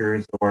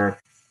Rutgers or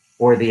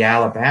the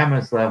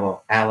Alabama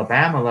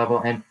level.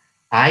 And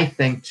I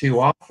think too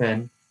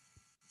often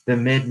the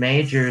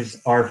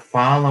mid-majors are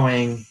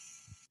following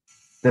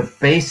the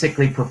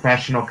basically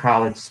professional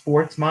college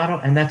sports model,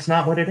 and that's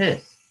not what it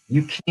is.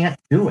 You can't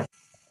do it.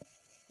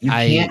 You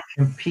can't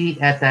compete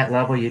at that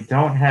level. You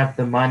don't have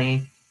the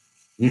money,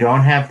 you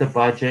don't have the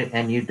budget,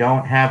 and you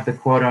don't have the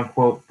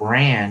quote-unquote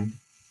brand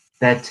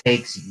that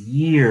takes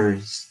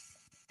years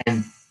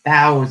and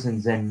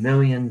thousands and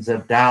millions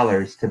of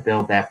dollars to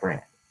build that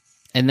brand.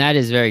 And that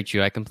is very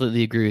true. I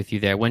completely agree with you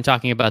there. When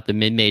talking about the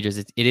mid-majors,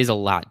 it is a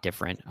lot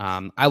different.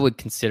 I would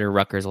consider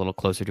Rutgers a little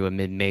closer to a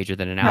mid-major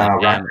than an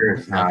Alabama.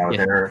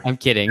 I'm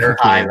kidding. They're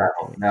high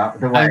level. No,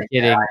 I'm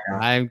kidding.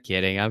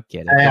 I'm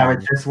kidding. Hey, I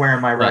was just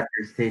wearing my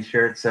Rutgers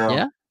t-shirt. So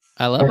yeah,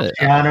 I love it.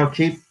 Giano,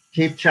 keep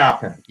Keep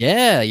chopping.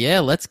 Yeah,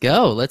 let's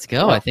go. Let's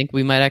go. Cool. I think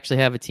we might actually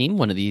have a team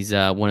one of these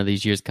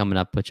years coming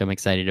up, which I'm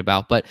excited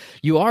about. But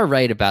you are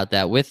right about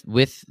that. With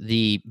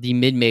the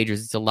mid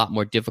majors, it's a lot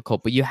more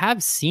difficult, but you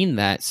have seen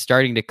that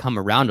starting to come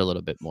around a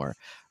little bit more,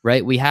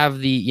 right? We have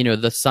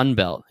the Sun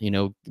Belt,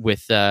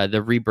 with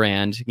the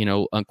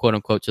rebrand, quote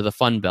unquote, to the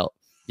Fun Belt,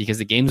 because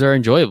the games are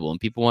enjoyable and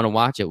people want to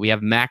watch it. We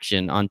have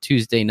Maction on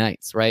Tuesday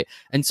nights, right?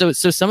 And so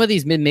some of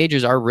these mid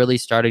majors are really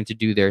starting to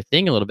do their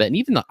thing a little bit, and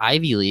even the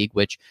Ivy League,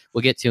 which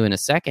we'll get to in a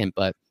second,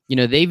 but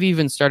they've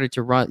even started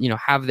to run,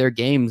 have their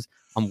games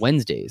on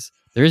Wednesdays.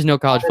 There is no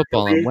college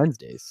football on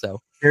Wednesdays. So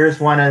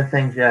here's one of the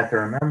things you have to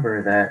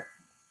remember, that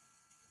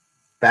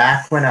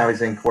back when I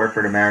was in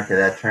corporate America,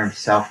 that term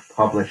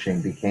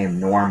self-publishing became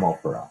normal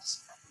for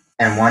us.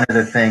 And one of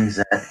the things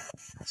that,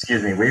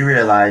 we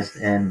realized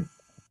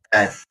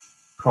at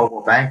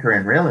Coldwell Banker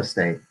in real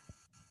estate,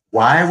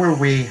 why were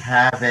we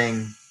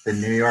having the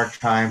New York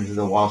Times or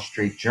the Wall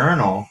Street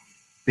Journal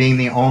being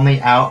the only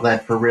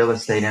outlet for real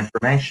estate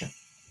information?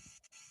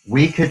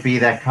 We could be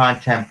that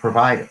content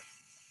provider.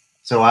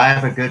 So I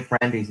have a good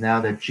friend, he's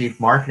now the chief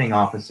marketing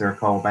officer at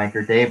Coldwell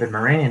Banker, David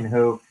Marine,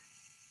 who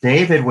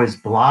David was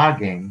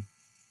blogging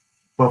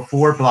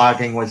before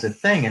blogging was a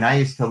thing. And I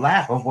used to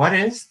laugh, oh, what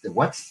is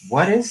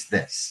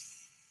this?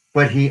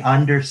 But he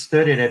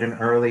understood it at an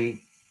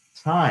early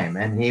time,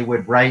 and he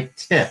would write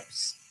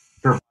tips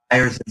for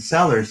buyers and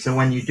sellers. So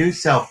when you do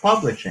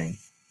self-publishing,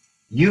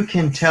 you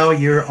can tell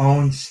your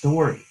own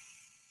story.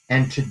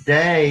 And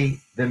today,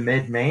 the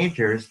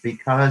mid-majors,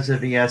 because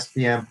of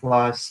ESPN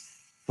Plus,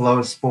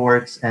 Flow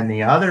Sports, and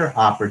the other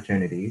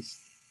opportunities,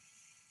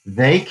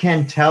 they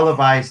can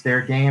televise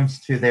their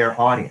games to their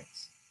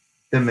audience.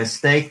 The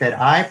mistake that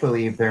I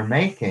believe they're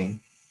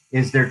making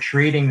is they're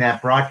treating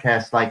that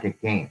broadcast like a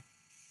game.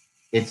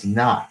 It's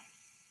not.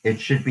 It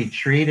should be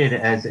treated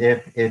as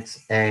if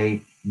it's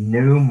a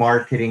new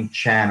marketing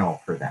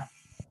channel for them.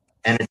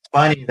 And it's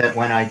funny that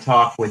when I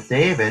talked with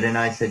David, and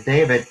I said,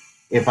 David,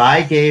 if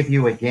I gave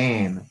you a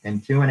game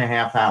in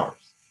 2.5 hours,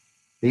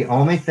 the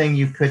only thing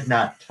you could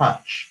not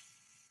touch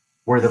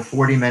were the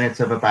 40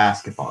 minutes of a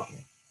basketball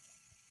game.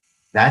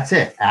 That's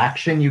it.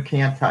 Action you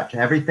can't touch.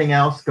 Everything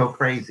else, go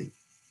crazy.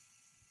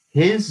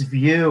 His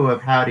view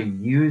of how to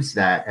use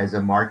that as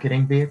a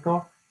marketing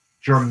vehicle,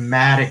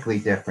 dramatically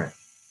different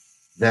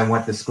than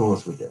what the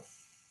schools would do.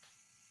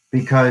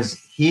 Because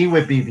he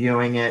would be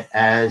viewing it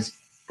as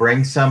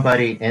bring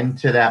somebody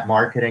into that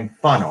marketing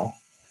funnel,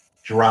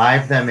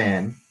 drive them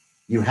in,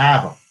 you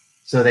have them.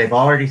 So they've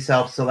already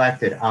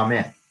self-selected, I'm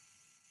in.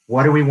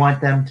 What do we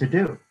want them to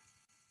do?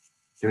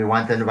 Do we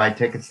want them to buy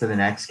tickets to the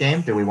next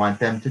game? Do we want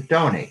them to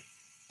donate?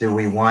 Do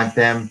we want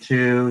them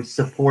to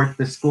support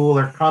the school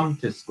or come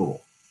to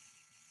school?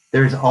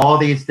 There's all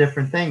these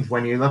different things.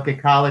 When you look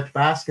at college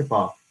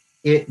basketball,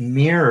 it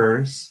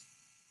mirrors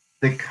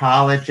the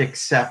college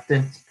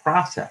acceptance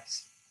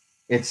process.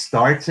 It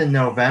starts in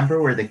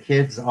November, where the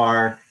kids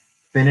are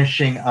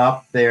finishing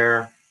up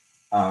their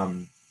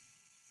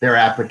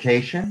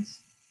applications.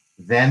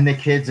 Then the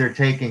kids are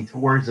taking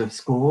tours of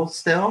schools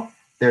still.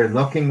 They're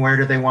looking, where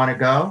do they want to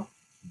go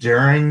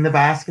during the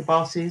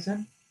basketball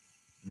season.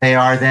 They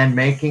are then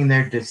making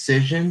their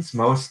decisions,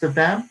 most of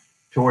them,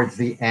 towards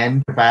the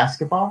end of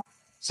basketball.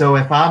 So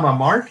if I'm a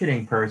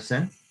marketing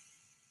person,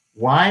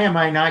 why am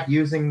I not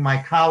using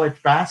my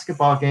college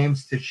basketball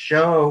games to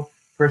show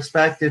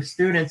prospective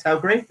students how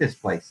great this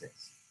place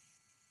is?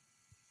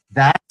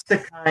 That's the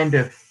kind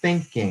of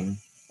thinking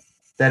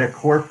that a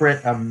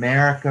corporate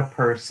America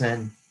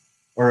person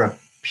or a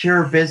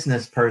pure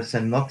business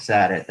person looks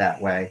at it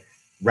that way,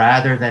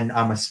 rather than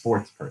I'm a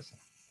sports person.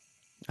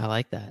 I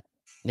like that.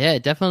 Yeah,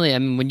 definitely. I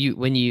mean,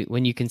 when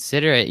you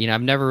consider it,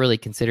 I've never really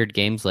considered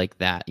games like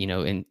that.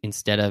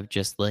 Instead of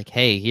just like,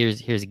 hey,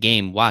 here's a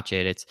game, watch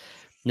it. It's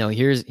no,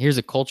 here's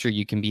a culture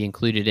you can be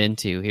included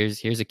into.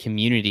 Here's a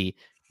community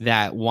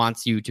that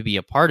wants you to be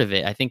a part of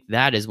it. I think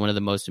that is one of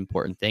the most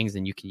important things,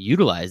 and you can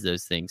utilize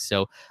those things.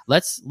 So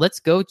let's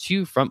go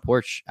to Front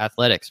Porch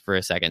Athletics for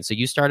a second. So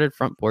you started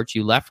Front Porch,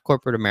 you left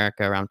corporate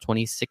America around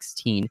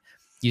 2016.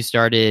 You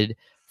started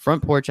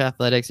Front Porch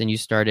Athletics, and you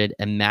started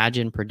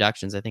Imagine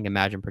Productions. I think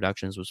Imagine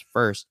Productions was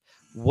first.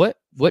 What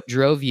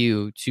drove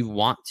you to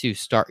want to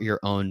start your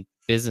own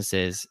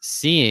businesses,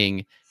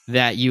 seeing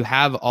that you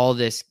have all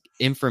this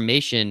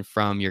information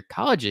from your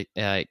collegiate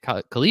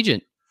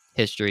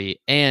history,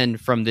 and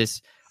from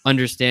this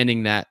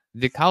understanding that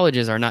the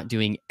colleges are not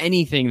doing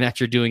anything that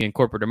you're doing in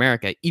corporate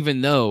America, even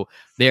though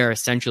they are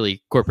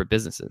essentially corporate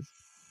businesses?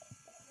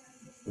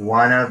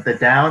 One of the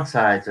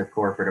downsides of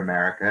corporate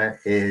America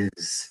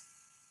is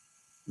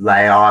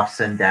layoffs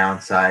and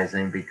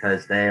downsizing,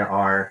 because they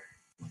are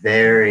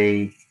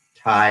very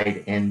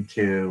tied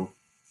into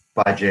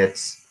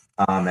budgets.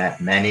 At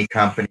many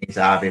companies,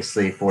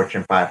 obviously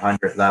Fortune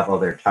 500 level,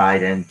 they're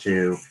tied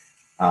into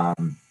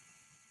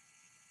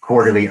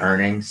quarterly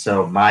earnings.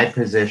 So my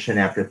position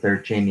after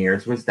 13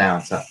 years was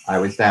down. So I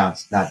was down,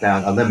 not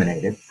down,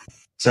 eliminated.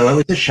 So it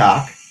was a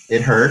shock.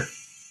 It hurt.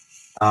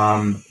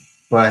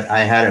 But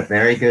I had a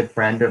very good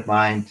friend of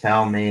mine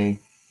tell me,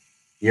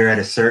 you're at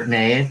a certain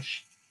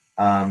age,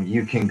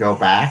 You can go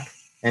back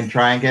and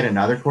try and get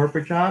another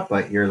corporate job,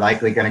 but you're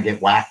likely going to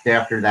get whacked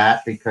after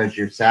that because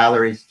your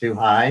salary's too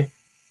high.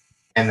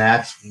 And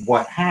that's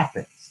what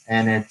happens.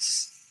 And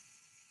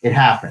it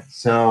happens.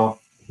 So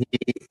he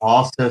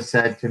also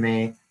said to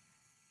me,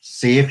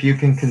 see if you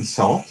can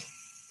consult.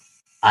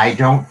 I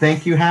don't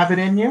think you have it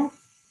in you.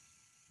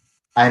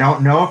 I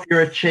don't know if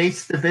you're a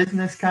chase the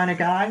business kind of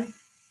guy.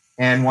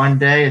 And one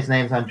day, his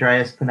name's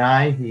Andreas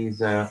Panay.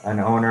 He's an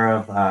owner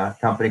of a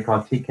company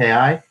called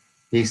TKI.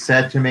 He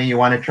said to me, you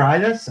want to try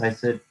this? I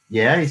said,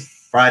 yeah. He's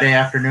Friday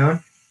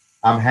afternoon.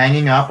 I'm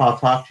hanging up. I'll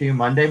talk to you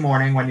Monday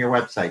morning when your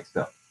website's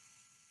built.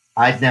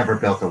 I'd never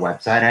built a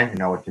website. I didn't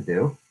know what to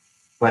do.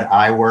 But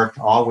I worked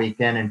all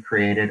weekend and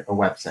created a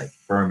website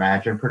for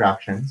Imagine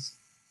Productions.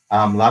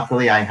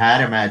 Luckily, I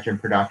had Imagine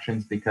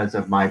Productions because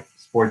of my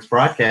sports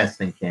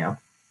broadcasting camp.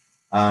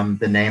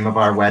 The name of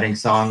our wedding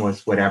song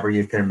was Whatever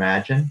You Can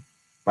Imagine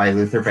by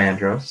Luther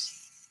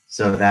Vandross.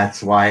 So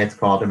that's why it's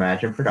called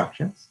Imagine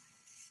Productions.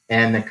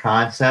 And the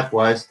concept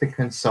was to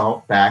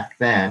consult back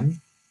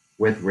then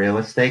with real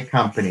estate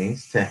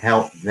companies to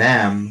help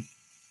them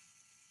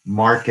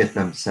market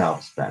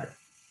themselves better.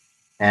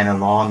 And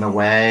along the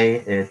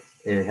way,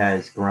 it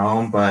has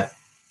grown. But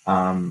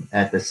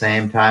at the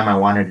same time, I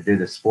wanted to do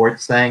the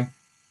sports thing.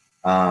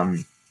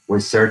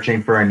 Was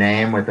searching for a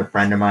name with a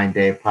friend of mine,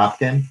 Dave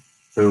Popkin,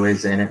 who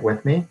is in it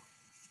with me.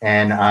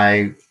 And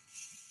I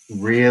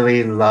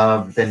really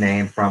love the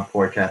name Front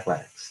Porch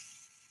Athletics.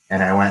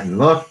 And I went and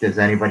looked, does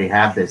anybody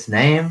have this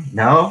name?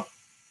 No.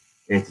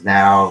 It's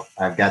now,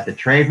 I've got the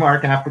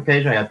trademark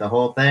application, I got the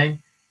whole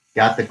thing,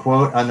 got the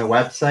quote on the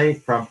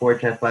website,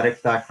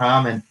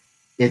 frontporchathletics.com. And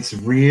it's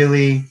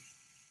really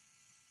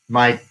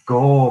my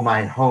goal,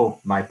 my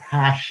hope, my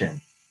passion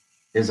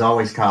is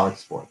always college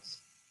sports.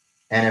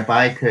 And if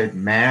I could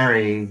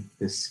marry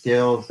the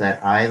skills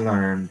that I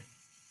learned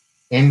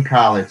in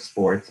college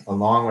sports,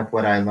 along with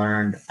what I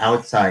learned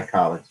outside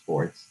college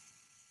sports,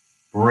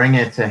 bring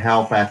it to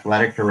help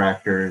athletic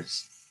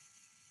directors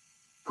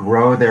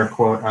grow their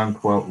quote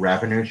unquote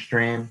revenue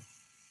stream,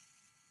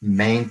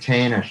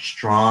 maintain a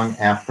strong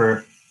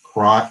effort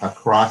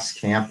across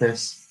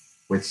campus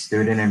with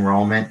student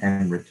enrollment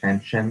and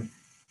retention,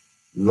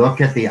 look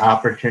at the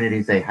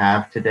opportunities they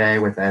have today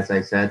with, as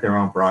I said, their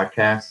own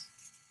broadcasts,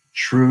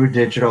 true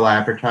digital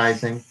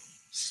advertising,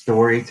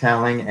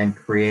 storytelling, and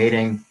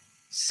creating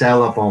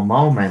sellable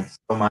moments.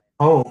 So my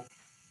hope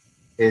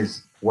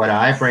is what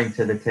I bring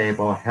to the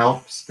table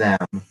helps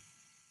them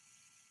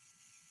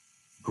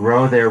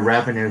grow their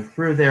revenue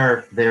through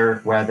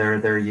their whether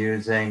they're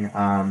using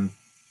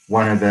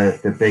one of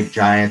the big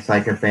giants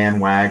like a Van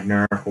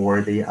Wagner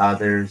or the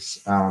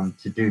others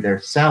to do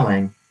their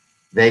selling,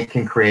 they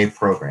can create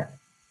programming.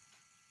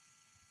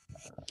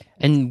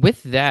 And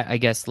with that, I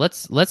guess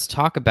let's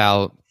talk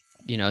about,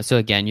 so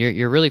again,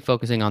 you're really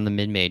focusing on the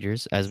mid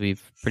majors, as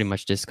we've pretty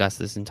much discussed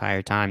this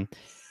entire time.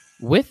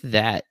 With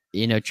that,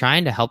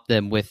 trying to help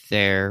them with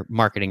their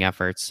marketing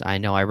efforts. I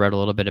know I wrote a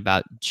little bit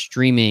about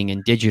streaming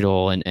and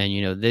digital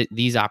and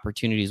these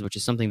opportunities, which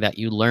is something that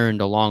you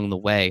learned along the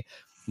way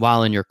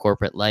while in your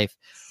corporate life.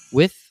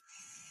 With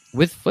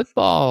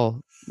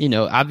football,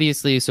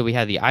 obviously, so we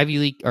had the Ivy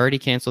League already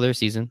cancel their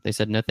season. They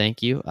said no,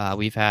 thank you.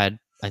 We've had,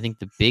 I think,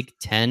 the Big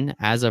Ten,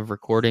 as of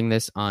recording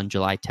this on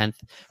July 10th,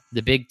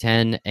 the Big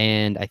Ten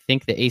and I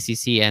think the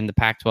ACC and the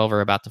Pac-12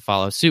 are about to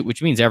follow suit,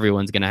 which means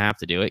everyone's going to have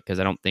to do it because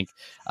I don't think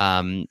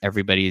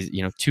everybody's,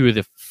 2 of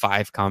the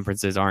 5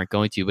 conferences aren't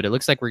going to. But it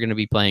looks like we're going to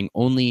be playing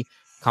only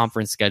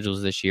conference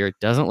schedules this year. It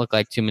doesn't look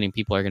like too many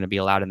people are going to be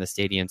allowed in the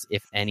stadiums,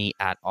 if any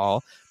at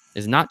all.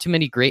 There's not too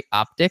many great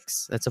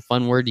optics. That's a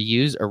fun word to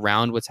use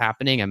around what's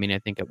happening. I mean, I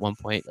think at one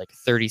point, like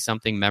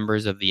 30-something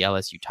members of the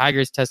LSU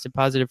Tigers tested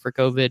positive for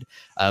COVID.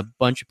 A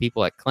bunch of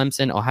people at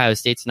Clemson. Ohio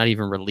State's not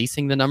even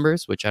releasing the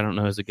numbers, which I don't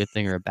know is a good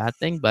thing or a bad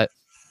thing. But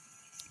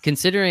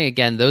considering,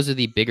 again, those are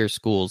the bigger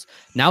schools.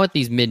 Now at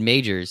these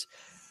mid-majors,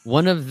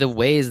 one of the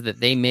ways that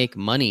they make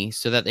money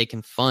so that they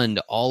can fund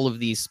all of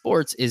these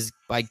sports is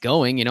by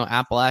going,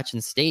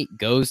 Appalachian State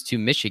goes to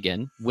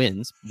Michigan,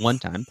 wins one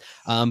time,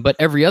 but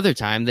every other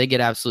time they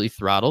get absolutely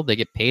throttled. They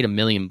get paid $1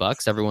 million.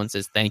 Everyone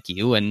says thank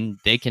you, and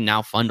they can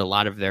now fund a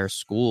lot of their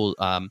school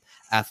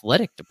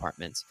athletic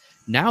departments.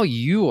 Now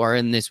you are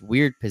in this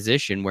weird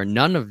position where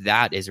none of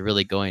that is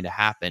really going to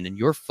happen, and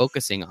you're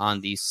focusing on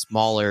these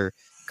smaller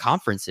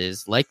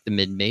conferences like the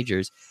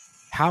mid-majors.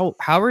 How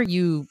are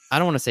you, I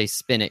don't want to say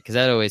spin it because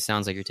that always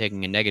sounds like you're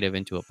taking a negative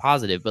into a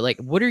positive, but like,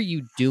 what are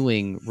you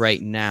doing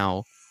right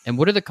now? And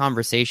what are the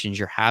conversations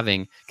you're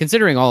having,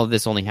 considering all of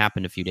this only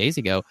happened a few days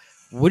ago?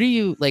 What are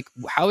you like?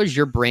 How is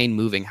your brain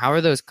moving? How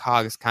are those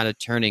cogs kind of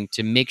turning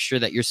to make sure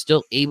that you're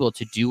still able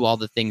to do all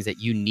the things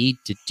that you need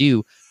to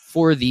do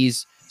for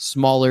these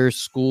smaller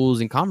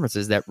schools and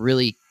conferences that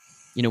really,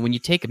 when you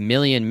take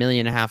 $1.5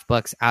 million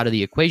out of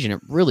the equation,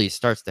 it really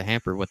starts to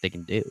hamper what they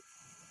can do.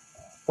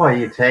 Well,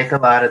 you take a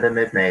lot of the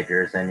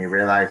mid-majors and you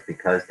realize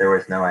because there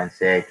was no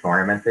NCAA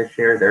tournament this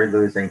year, they're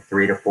losing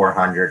 $300 to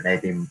 $400,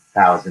 maybe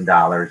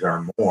 $1,000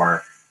 or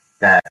more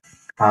that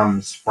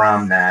comes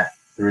from that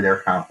through their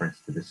conference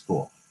to the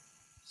school.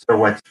 So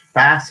what's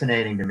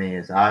fascinating to me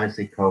is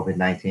obviously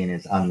COVID-19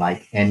 is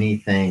unlike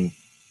anything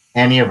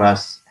any of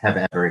us have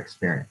ever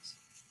experienced.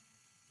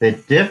 The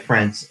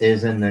difference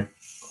is in the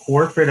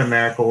corporate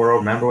America world.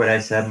 Remember what I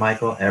said,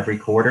 Michael, every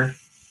quarter?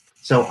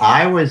 So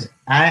I was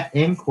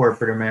in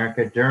corporate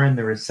America during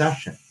the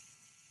recession,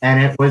 and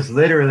it was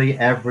literally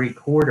every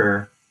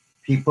quarter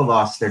people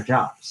lost their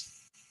jobs.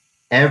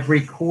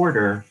 Every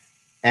quarter,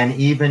 and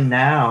even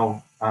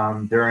now,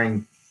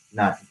 during,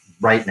 not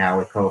right now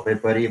with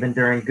COVID, but even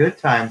during good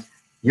times,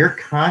 you're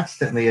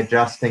constantly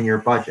adjusting your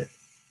budget.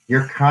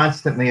 You're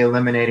constantly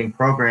eliminating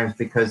programs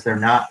because they're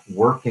not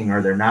working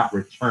or they're not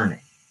returning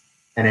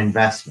an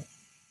investment.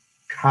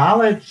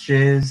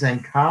 Colleges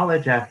and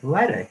college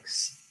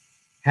athletics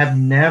have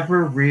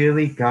never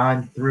really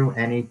gone through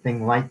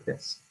anything like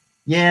this.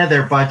 Yeah,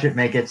 their budget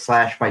may get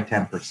slashed by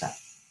 10%,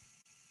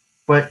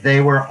 but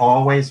they were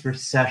always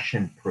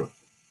recession proof.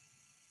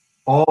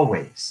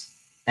 Always.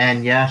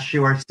 And yes,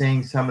 you are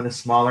seeing some of the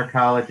smaller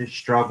colleges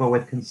struggle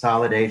with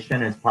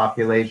consolidation as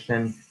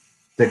population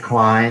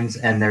declines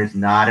and there's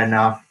not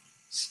enough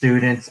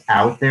students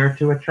out there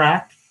to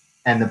attract,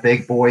 and the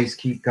big boys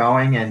keep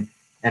going and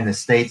the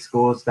state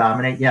schools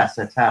dominate. Yes,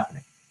 that's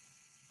happening.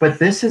 But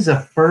this is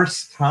a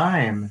first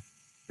time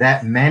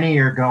that many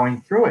are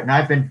going through it. And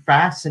I've been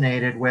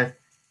fascinated with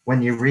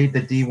when you read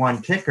the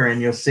D1 ticker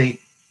and you'll see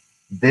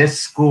this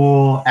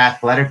school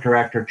athletic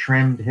director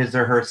trimmed his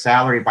or her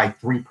salary by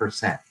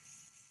 3%,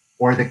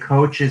 or the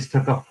coaches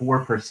took a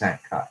 4%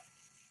 cut.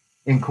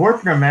 In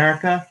corporate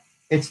America,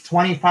 it's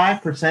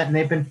 25% and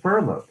they've been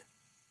furloughed.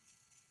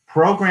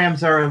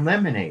 Programs are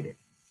eliminated.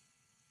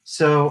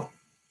 So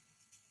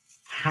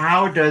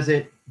how does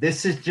it,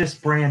 this is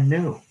just brand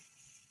new,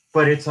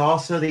 but it's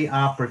also the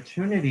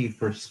opportunity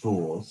for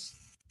schools,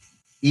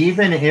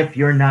 even if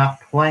you're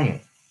not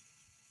playing.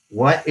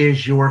 What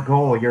is your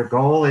goal? Your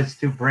goal is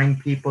to bring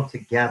people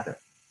together.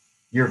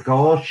 Your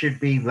goal should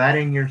be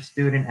letting your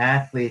student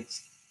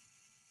athletes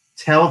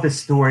tell the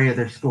story of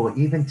their school,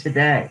 even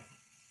today.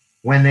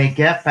 When they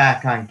get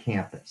back on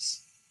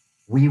campus,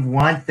 we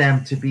want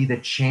them to be the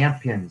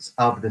champions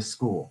of the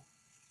school.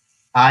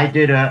 I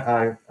did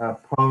a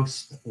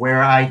post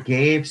where I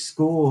gave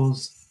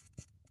schools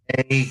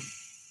a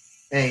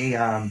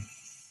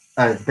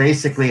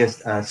basically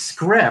a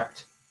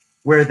script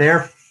where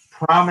their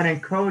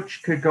prominent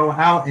coach could go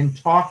out and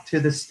talk to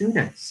the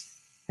students.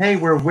 Hey,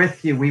 we're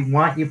with you. We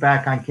want you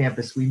back on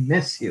campus. We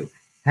miss you.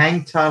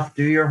 Hang tough,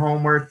 do your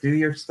homework, do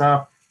your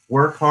stuff,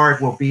 work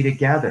hard, we'll be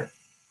together.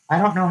 I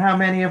don't know how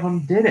many of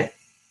them did it.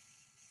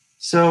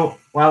 So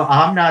while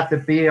I'm not the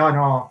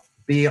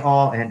be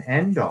all and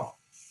end all,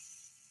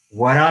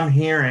 what I'm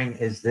hearing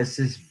is this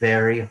is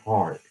very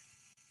hard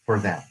for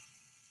them.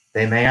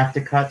 They may have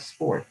to cut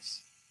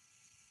sports.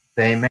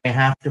 They may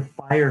have to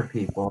fire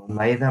people and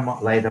lay them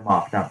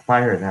off, not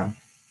fire them.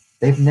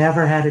 They've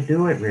never had to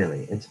do it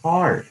really. It's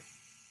hard.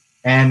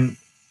 And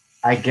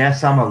I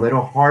guess I'm a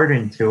little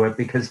hardened to it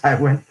because I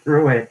went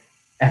through it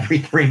every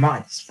 3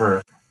 months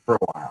for a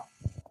while.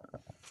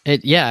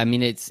 Yeah, I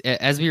mean, it's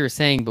as we were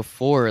saying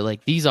before,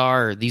 like these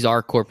are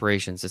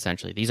corporations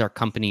essentially. These are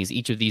companies.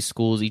 Each of these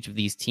schools, each of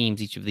these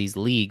teams, each of these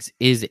leagues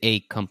is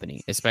a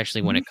company,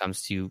 especially when it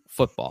comes to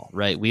football,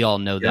 right? We all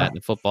know that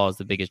the football is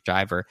the biggest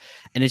driver,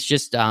 and it's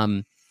just,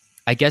 I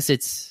guess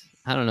it's,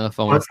 I don't know if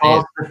I want to say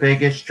it. The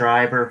biggest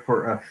driver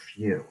for a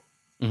few.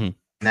 Mm-hmm.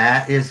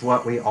 That is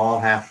what we all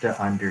have to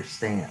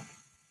understand.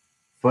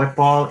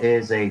 Football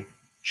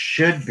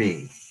should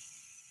be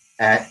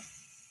at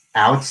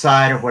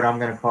outside of what I'm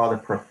going to call the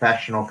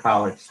professional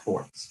college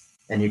sports.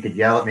 And you could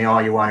yell at me all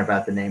you want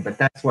about the name, but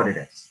that's what it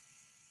is.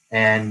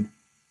 And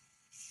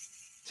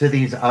to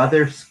these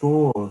other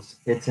schools,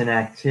 it's an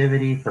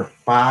activity for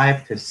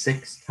 5 to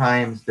 6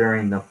 times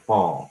during the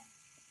fall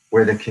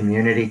where the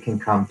community can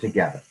come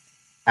together.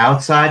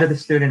 Outside of the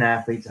student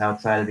athletes,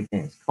 outside of the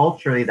games.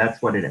 Culturally,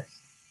 that's what it is.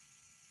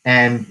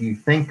 And you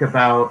think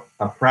about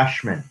a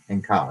freshman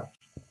in college.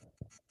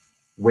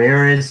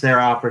 Where is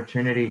their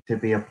opportunity to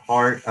be a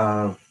part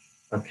of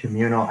a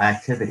communal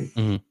activity?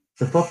 Mm-hmm.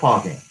 The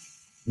football game.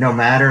 No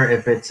matter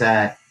if it's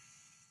at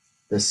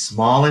the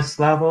smallest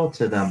level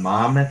to the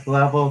Monmouth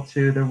level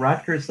to the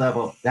Rutgers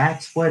level,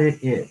 that's what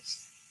it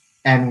is.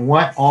 And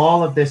what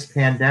all of this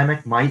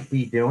pandemic might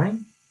be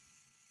doing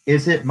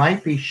is it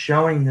might be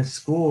showing the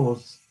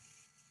schools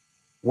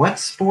what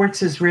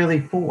sports is really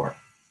for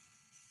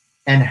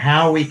and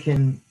how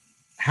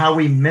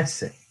we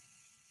miss it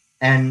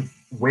and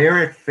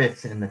where it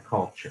fits in the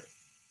culture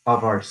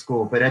of our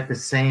school. But at the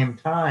same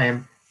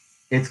time,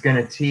 it's going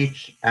to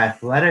teach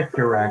athletic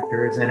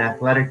directors and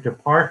athletic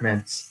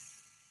departments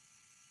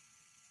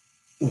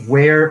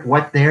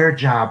what their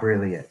job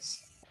really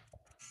is.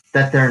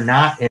 That they're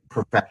not in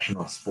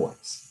professional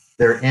sports.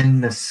 They're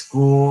in the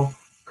school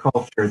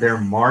culture. They're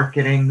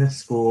marketing the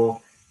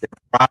school, their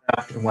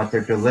product, and what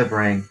they're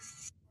delivering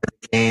for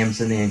the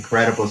games and the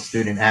incredible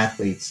student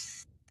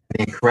athletes,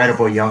 the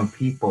incredible young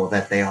people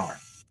that they are.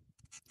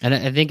 And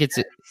I think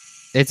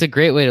it's a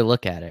great way to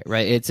look at it,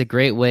 right? It's a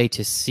great way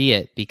to see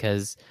it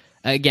because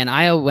Again,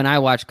 when I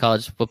watch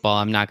college football,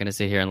 I'm not going to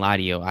sit here and lie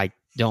to you. I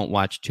don't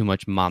watch too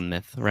much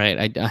Monmouth,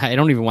 right? I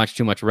don't even watch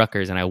too much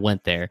Rutgers, and I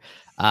went there.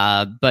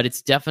 But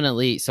it's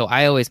definitely so.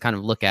 I always kind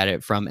of look at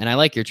it from, and I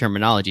like your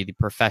terminology, the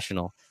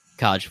professional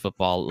college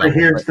football But level.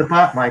 here's the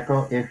thought,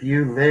 Michael. If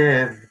you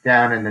live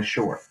down in the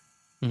shore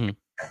Mhm.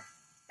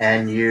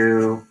 and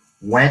you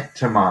went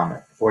to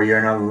Monmouth, or you're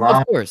an Of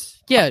alum, course,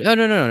 yeah. No,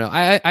 no, no, no, no.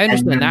 I and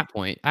understand that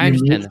point. I you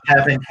understand meet that.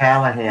 Kevin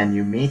Callahan,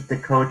 you meet the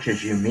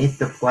coaches, you meet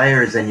the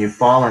players, and you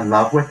fall in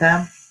love with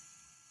them,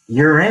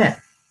 you're in.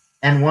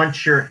 And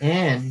once you're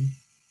in,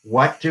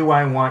 what do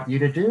I want you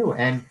to do?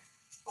 And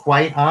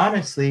quite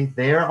honestly,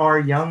 there are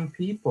young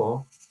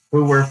people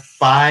who were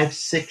 5,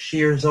 6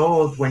 years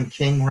old when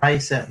King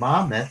Rice at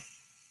Monmouth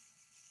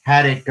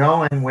had it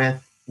going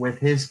with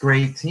his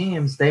great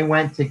teams. They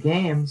went to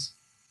games.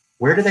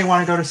 Where do they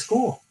want to go to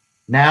school?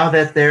 Now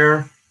that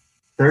they're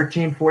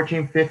 13,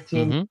 14,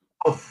 15,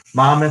 Hmm.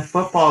 Monmouth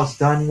football's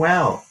done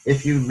well.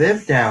 If you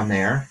live down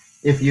there,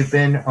 if you've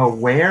been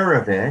aware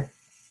of it,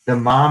 the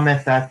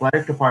Monmouth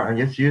athletic department,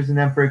 just using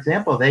them for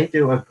example, they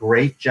do a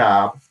great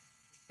job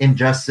in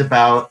just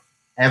about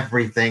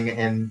everything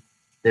in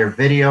their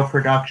video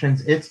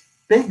productions. It's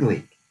big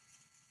league.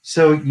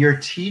 So you're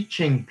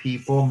teaching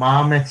people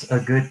Monmouth's a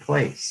good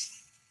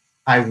place.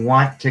 I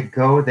want to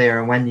go there.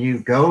 And when you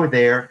go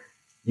there,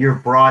 you're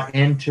brought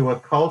into a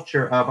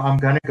culture of I'm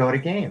going to go to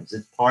games.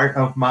 It's part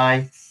of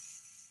my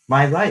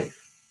life.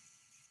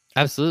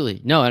 Absolutely.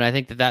 No, and I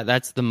think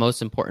that's the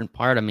most important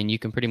part. I mean, you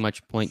can pretty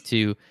much point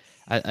to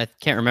I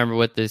can't remember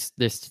what the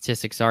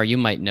statistics are. You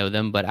might know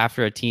them, but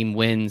after a team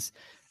wins,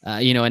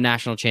 a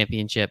national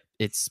championship,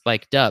 it's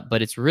spiked up.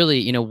 But it's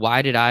really,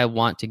 why did I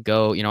want to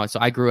go? So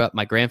I grew up.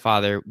 My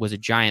grandfather was a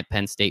giant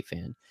Penn State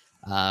fan,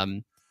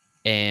 um,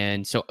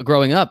 and so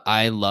growing up,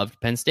 I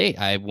loved Penn State.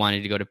 I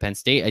wanted to go to Penn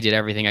State. I did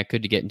everything I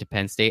could to get into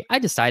Penn State. I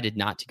decided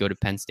not to go to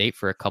Penn State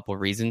for a couple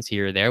reasons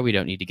here or there. We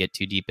don't need to get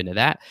too deep into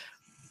that,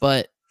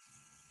 but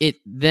it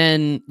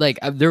then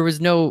there was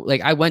no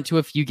I went to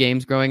a few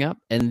games growing up,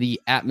 and the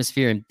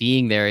atmosphere and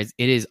being there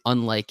is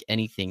unlike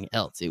anything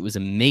else. It was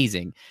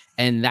amazing,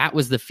 and that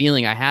was the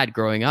feeling I had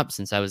growing up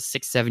since I was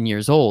 6 7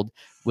 years old,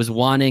 was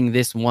wanting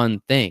this one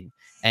thing.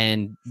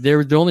 And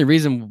the only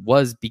reason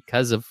was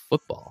because of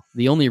football.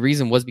 The only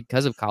reason was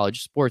because of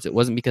college sports. It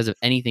wasn't because of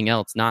anything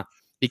else, not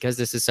because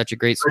this is such a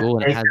great But school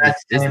and it take has that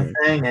this same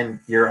business. thing, and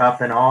you're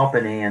up in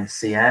Albany, and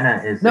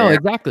Sienna is No, there.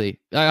 exactly,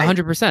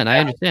 100%. I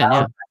understand.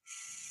 Yeah.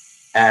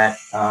 At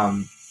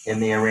in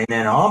the arena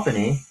in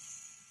Albany,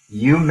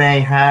 you may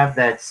have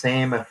that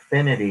same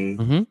affinity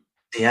Hmm.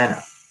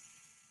 Sienna.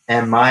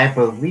 And my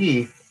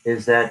belief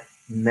is that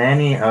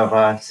many of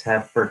us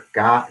have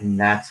forgotten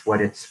that's what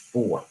it's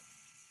for.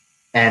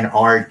 And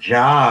our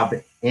job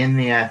in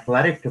the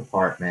athletic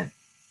department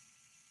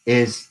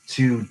is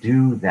to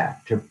do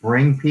that, to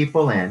bring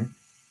people in.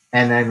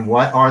 And then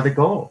what are the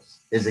goals?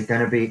 Is it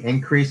going to be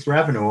increased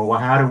revenue? Well,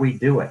 how do we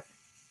do it?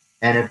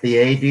 And if the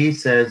AD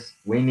says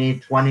we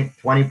need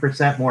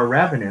 20% more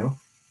revenue,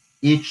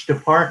 each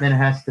department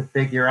has to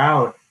figure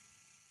out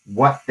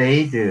what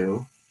they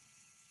do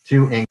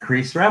to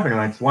increase revenue.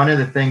 And it's one of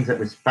the things that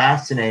was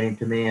fascinating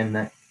to me in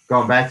the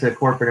going back to the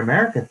corporate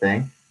America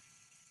thing.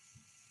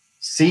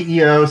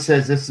 CEO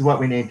says this is what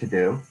we need to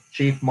do.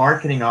 Chief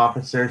marketing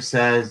officer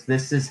says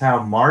this is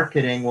how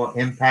marketing will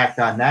impact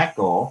on that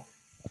goal.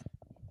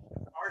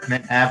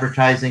 Department,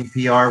 advertising,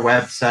 PR,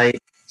 website,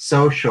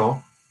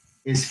 social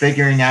is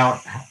figuring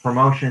out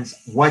promotions.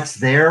 What's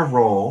their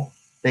role?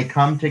 They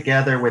come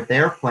together with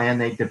their plan.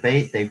 They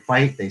debate, they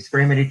fight, they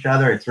scream at each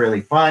other. It's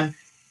really fun.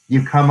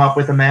 You come up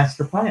with a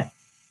master plan.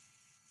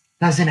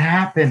 Doesn't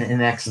happen in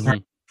external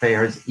Hmm.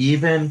 affairs,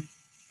 even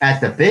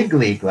at the big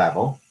league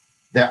level.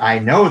 That I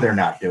know they're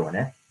not doing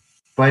it,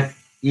 but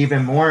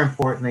even more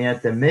importantly,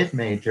 at the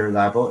mid-major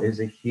level is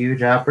a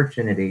huge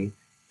opportunity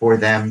for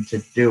them to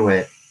do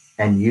it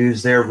and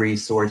use their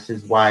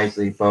resources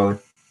wisely,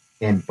 both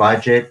in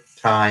budget,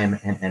 time,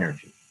 and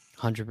energy.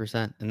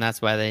 100%. And that's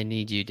why they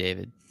need you,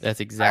 David. That's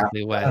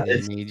exactly why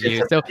they need It's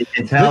you. So you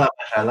can tell with how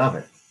much I love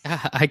it.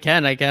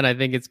 I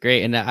think it's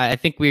great. And I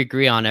think we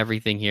agree on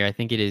everything here. I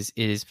think it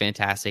is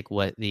fantastic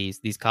what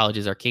these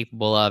colleges are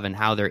capable of and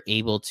how they're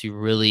able to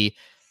really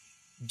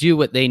do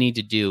what they need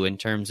to do in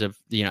terms of,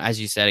 as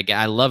you said, again,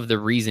 I love the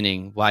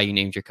reasoning why you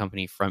named your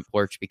company Front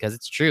Porch, because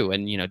it's true.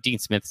 And, Dean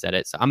Smith said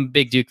it. So I'm a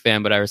big Duke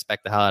fan, but I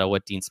respect the hell out of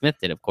what Dean Smith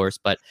did, of course.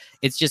 But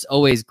it's just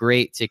always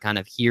great to kind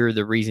of hear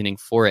the reasoning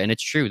for it. And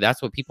it's true.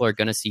 That's what people are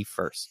going to see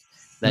first.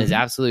 That is Mhm.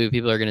 absolutely what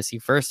people are going to see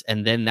first.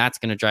 And then that's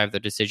going to drive their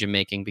decision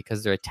making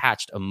because they're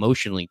attached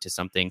emotionally to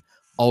something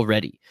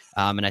already.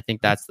 And I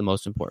think that's the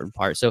most important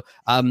part. So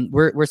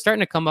we're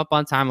starting to come up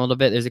on time a little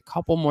bit. There's a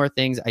couple more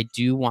things I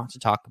do want to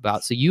talk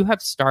about. So you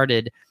have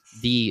started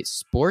the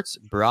sports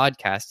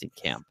broadcasting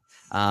camp.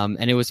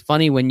 And it was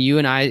funny when you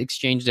and I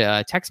exchanged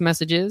text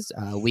messages.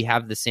 We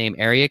have the same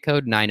area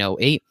code,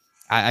 908.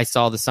 I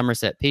saw the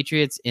Somerset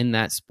Patriots in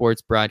that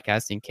sports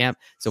broadcasting camp.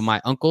 So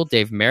my uncle,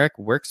 Dave Merrick,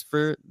 works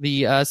for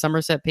the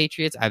Somerset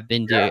Patriots. I've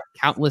been to a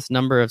countless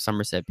number of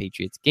Somerset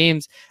Patriots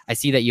games. I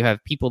see that you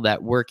have people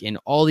that work in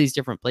all these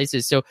different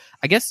places. So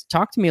I guess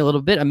talk to me a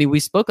little bit. I mean, we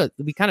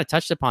kind of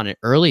touched upon it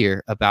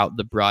earlier about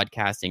the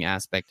broadcasting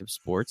aspect of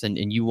sports and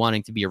you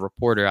wanting to be a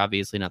reporter,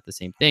 obviously not the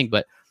same thing,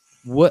 but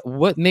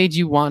what made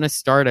you want to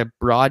start a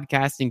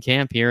broadcasting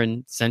camp here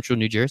in central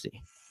New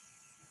Jersey?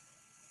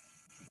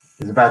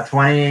 It was about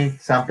 20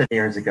 something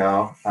years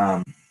ago.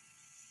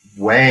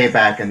 Way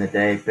back in the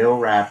day, Bill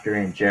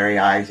Raftery and Jerry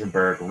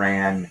Eisenberg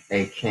ran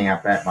a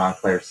camp at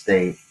Montclair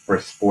State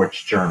for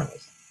sports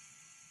journalism.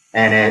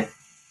 And it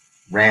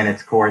ran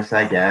its course,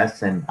 I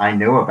guess, and I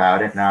knew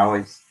about it, and I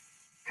always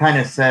kind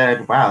of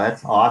said, wow,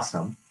 that's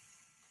awesome.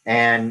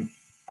 And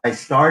I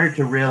started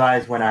to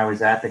realize when I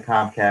was at the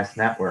Comcast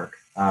network,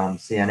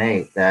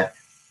 CN8, that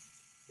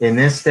in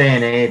this day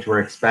and age, we're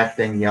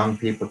expecting young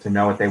people to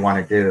know what they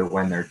want to do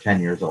when they're 10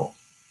 years old,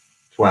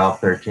 12,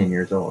 13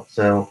 years old.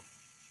 So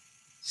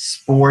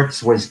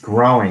sports was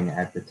growing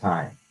at the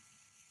time,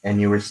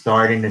 and you were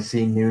starting to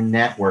see new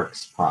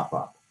networks pop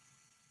up.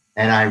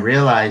 And I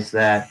realized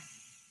that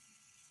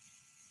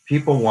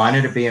people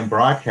wanted to be in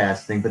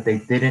broadcasting, but they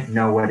didn't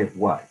know what it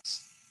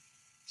was.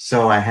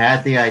 So I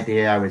had the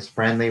idea. I was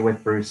friendly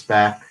with Bruce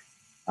Beck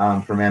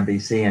from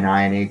NBC and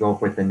Ian Eagle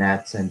with the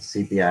Nets and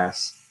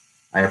CBS.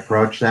 I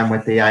approached them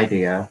with the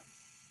idea,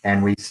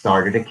 and we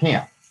started a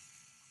camp.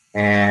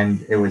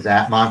 And it was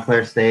at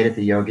Montclair State at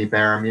the Yogi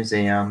Berra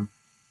Museum.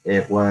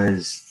 It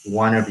was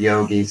one of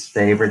Yogi's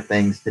favorite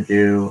things to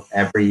do.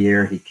 Every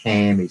year he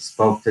came, he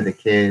spoke to the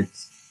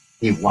kids,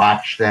 he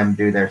watched them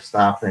do their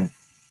stuff, and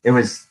it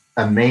was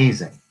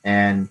amazing.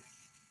 And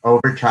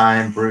over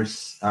time,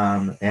 Bruce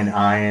and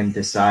Ian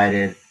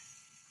decided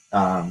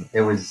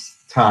it was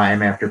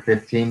time after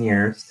 15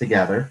 years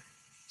together.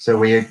 So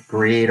we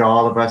agreed,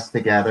 all of us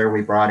together.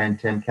 We brought in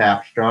Tim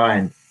Capstraw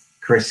and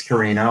Chris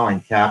Carino,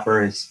 and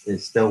Capper is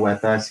still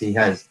with us. He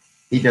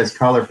does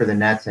color for the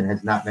Nets and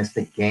has not missed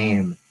a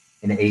game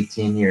in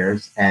 18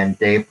 years, and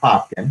Dave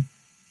Popkin.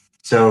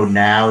 So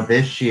now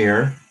this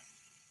year,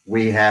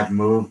 we have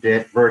moved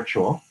it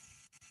virtual.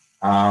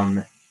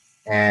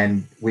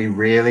 And we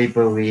really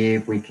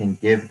believe we can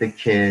give the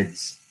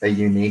kids a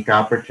unique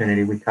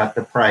opportunity. We cut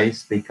the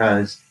price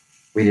because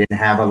we didn't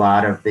have a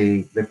lot of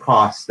the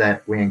costs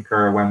that we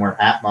incur when we're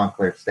at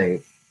Montclair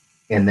State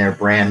in their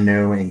brand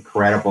new,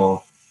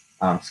 incredible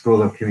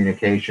School of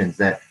Communications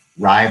that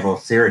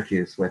rivals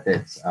Syracuse with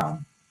its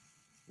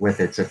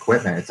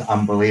equipment. It's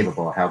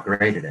unbelievable how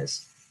great it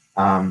is.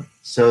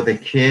 So the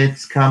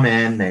kids come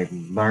in, they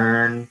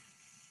learn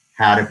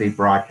how to be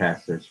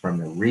broadcasters, from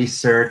the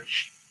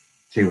research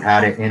to how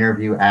to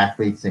interview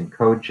athletes and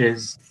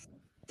coaches,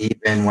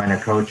 even when a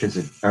coach is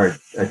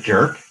a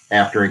jerk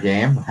after a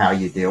game, how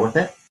you deal with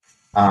it,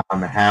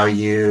 how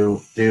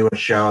you do a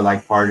show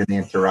like Pardon the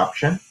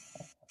Interruption,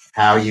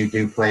 how you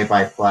do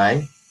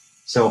play-by-play.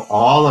 So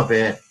all of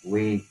it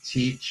we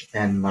teach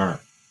and learn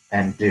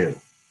and do.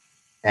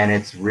 And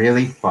it's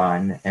really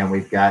fun. And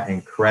we've got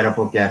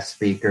incredible guest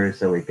speakers.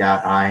 So we've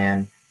got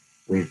Ian,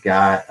 we've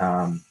got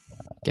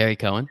Gary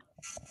Cohen,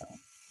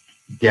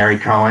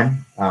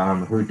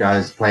 who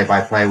does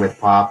play-by-play with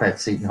Pop at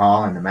Seton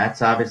Hall and the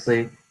Mets,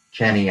 obviously.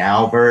 Kenny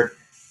Albert,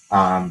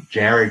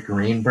 Jared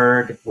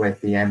Greenberg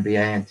with the NBA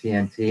and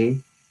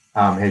TNT.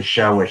 His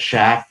show with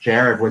Shaq.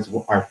 Jared was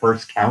our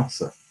first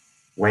counselor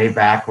way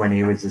back when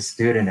he was a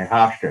student at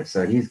Hofstra.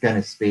 So he's going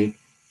to speak.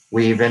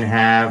 We even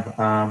have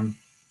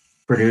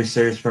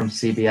producers from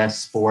CBS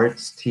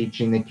Sports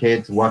teaching the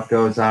kids what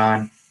goes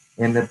on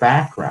in the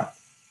background.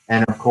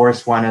 And of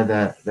course, one of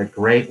the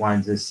great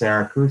ones is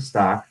Sarah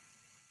Kustok,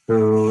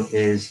 who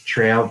is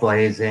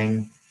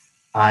trailblazing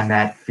on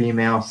that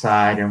female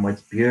side. And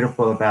what's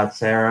beautiful about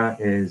Sarah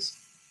is,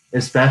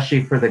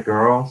 especially for the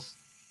girls,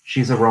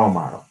 she's a role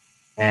model.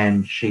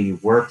 And she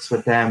works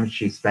with them.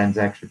 She spends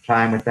extra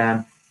time with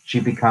them. She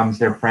becomes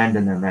their friend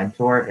and their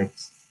mentor.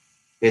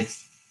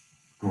 It's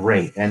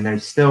great. And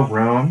there's still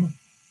room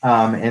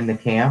in the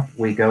camp.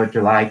 We go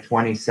July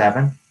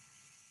 27th.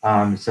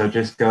 So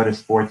just go to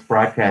Sports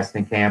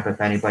Broadcasting Camp if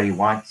anybody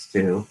wants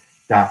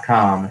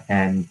to.com,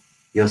 and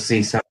you'll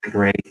see some of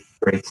the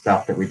great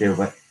stuff that we do.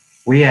 But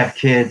we have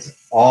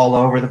kids all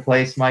over the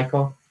place,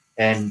 Michael,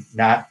 and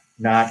not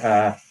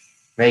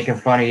making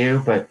fun of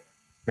you, but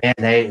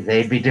man,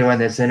 they'd be doing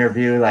this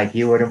interview like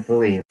you wouldn't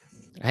believe.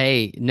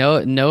 Hey,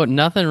 no,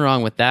 nothing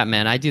wrong with that,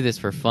 man. I do this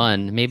for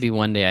fun. Maybe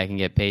one day I can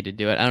get paid to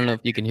do it. I don't know if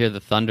you can hear the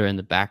thunder in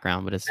the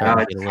background, but it's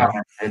starting to get a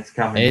little.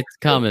 It's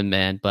coming,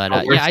 man. But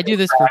yeah, I do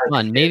this for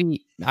fun.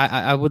 Maybe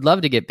I would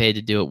love to get paid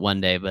to do it one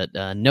day, but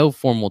no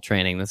formal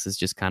training. This is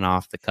just kind of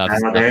off the cuff.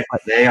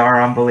 They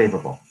are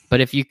unbelievable. But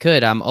if you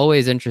could, I'm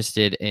always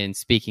interested in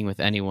speaking with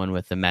anyone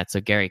with the Mets.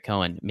 So Gary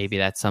Cohen, maybe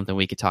that's something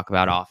we could talk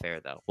about off air,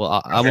 though.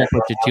 Well, I won't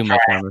put you too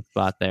much on the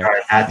spot there.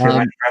 Not too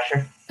much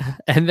pressure.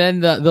 And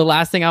then the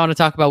last thing I want to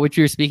talk about, which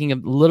you were speaking a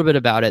little bit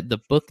about it, the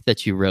book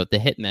that you wrote, The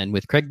Hitmen,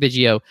 with Craig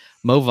Biggio,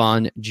 Mo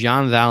Vaughn,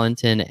 John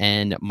Valentin,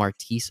 and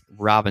Martise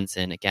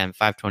Robinson. Again,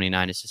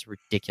 529 is just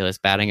ridiculous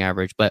batting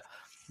average. But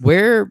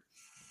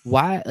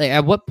why, like,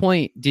 at what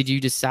point did you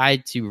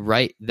decide to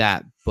write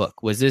that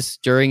book? Was this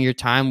during your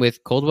time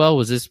with Coldwell?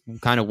 Was this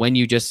kind of when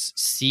you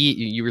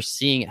were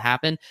seeing it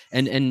happen?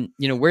 And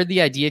where'd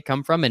the idea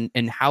come from,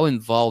 and how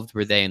involved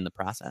were they in the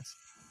process?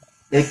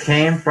 It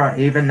came from,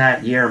 even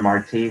that year,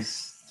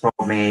 Martise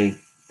told me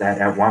that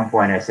at one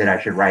point I said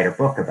I should write a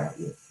book about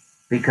you,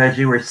 because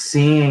you were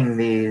seeing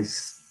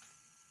these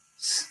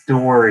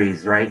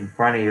stories right in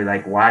front of you,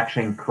 like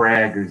watching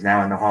Craig, who's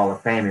now in the Hall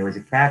of Fame. He was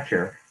a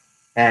catcher,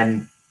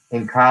 and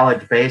in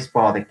college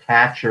baseball, the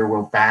catcher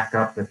will back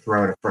up the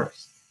throw to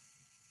first.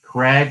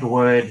 Craig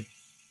would,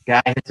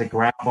 guy hits a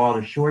ground ball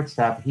to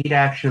shortstop, he'd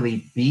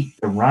actually beat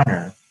the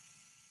runner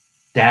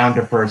down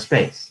to first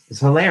base. It's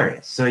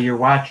hilarious. So you're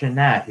watching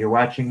that. You're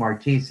watching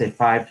Martise at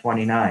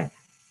 529.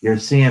 You're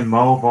seeing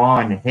Mo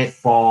Vaughn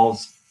hit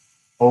balls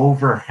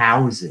over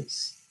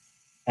houses.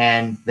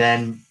 And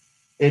then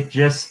it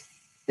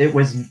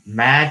was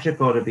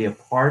magical to be a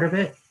part of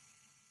it.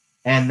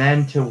 And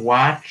then to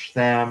watch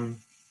them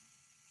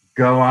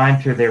go on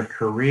to their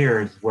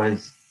careers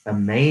was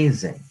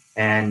amazing.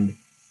 And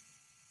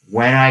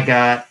when I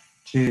got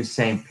to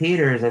St.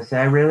 Peter's, I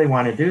said, I really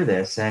want to do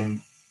this.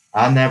 And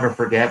I'll never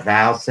forget,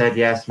 Val said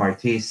yes,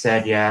 Martise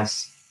said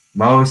yes,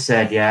 Mo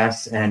said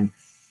yes, and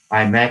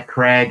I met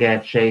Craig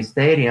at Shea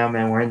Stadium,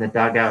 and we're in the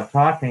dugout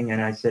talking,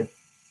 and I said,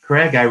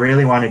 Craig, I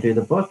really want to do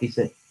the book. He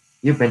said,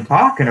 you've been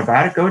talking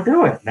about it, go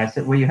do it. And I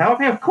said, will you help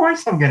me? Of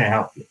course I'm going to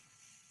help you.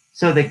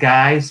 So the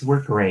guys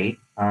were great.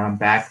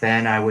 Back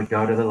then, I would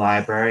go to the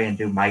library and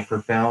do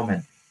microfilm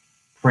and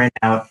print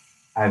out.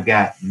 I've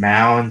got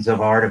mounds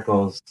of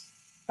articles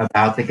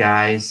about the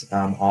guys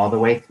all the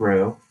way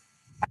through.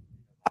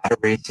 A lot of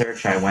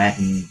research. I went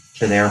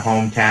to their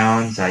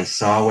hometowns. I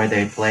saw where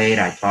they played.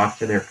 I talked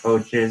to their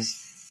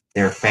coaches,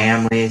 their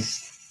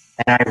families,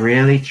 and I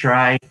really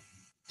tried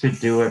to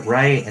do it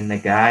right. And the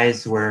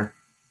guys were,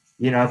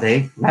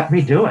 they let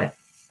me do it.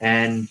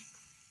 And,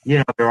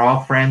 they're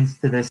all friends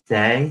to this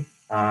day.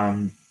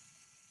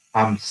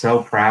 I'm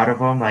so proud of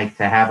them, like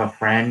to have a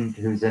friend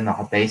who's in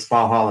the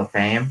Baseball Hall of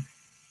Fame,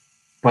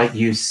 but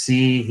you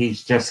see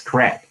he's just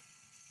Craig.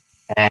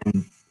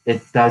 And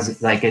it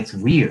does, like, it's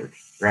weird,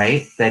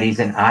 right? That he's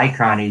an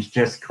icon. He's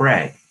just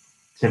Craig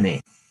to me.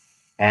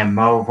 And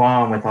Mo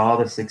Vaughn, with all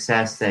the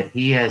success that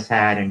he has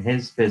had in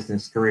his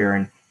business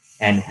career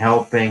and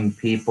helping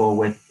people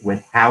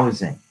with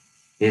housing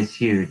is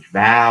huge.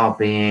 Val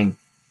being,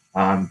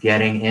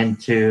 getting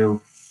into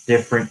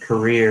different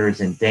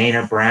careers, and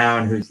Dana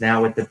Brown, who's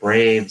now with the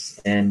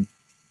Braves in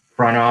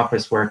front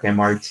office work, and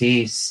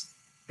Martise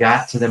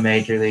got to the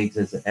major leagues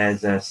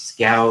as a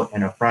scout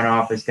and a front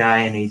office guy,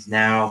 and he's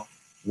now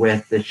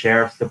with the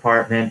sheriff's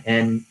department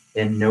in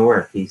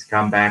Newark. He's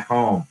come back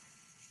home.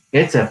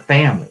 It's a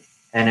family,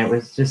 and it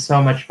was just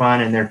so much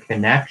fun, and their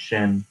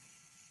connection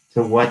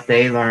to what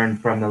they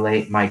learned from the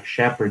late Mike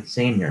Shepard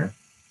Sr.,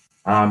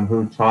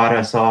 who taught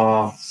us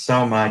all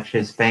so much.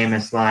 His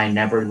famous line,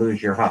 never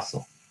lose your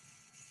hustle.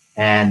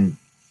 And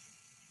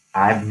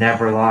I've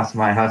never lost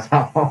my hustle.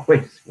 I'm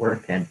always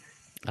working.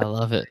 I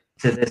love it.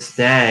 To this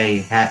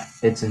day,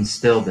 it's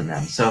instilled in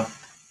them. So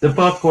the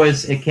book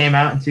it came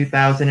out in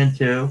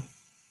 2002.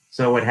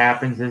 So what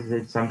happens is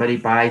if somebody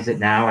buys it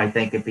now, I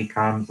think it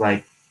becomes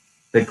like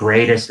the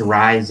greatest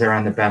riser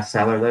on the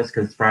bestseller list,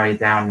 because it's probably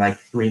down like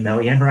 3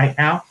 million right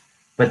now.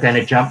 But then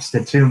it jumps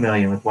to 2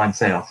 million with one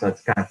sale. So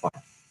it's kind of fun.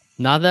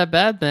 Not that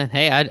bad, man.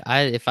 Hey,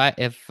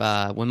 if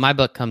when my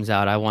book comes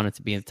out, I want it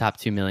to be in the top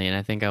 2 million.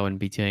 I think I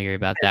wouldn't be too angry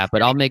about that.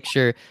 But I'll make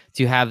sure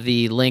to have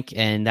the link,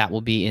 and that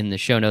will be in the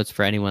show notes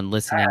for anyone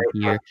listening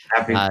here.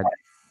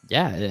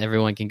 Yeah,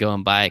 everyone can go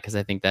and buy it, because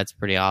I think that's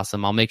pretty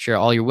awesome. I'll make sure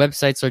all your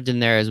websites are in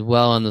there as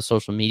well on the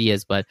social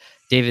medias. But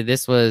David,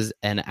 this was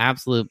an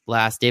absolute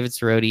blast. David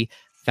Siroty,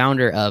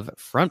 founder of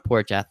Front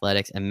Porch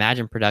Athletics,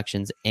 Imagine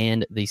Productions,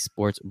 and the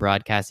Sports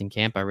Broadcasting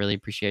Camp. I really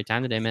appreciate your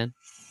time today, man.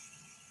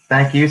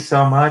 Thank you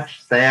so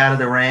much. Stay out of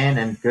the rain,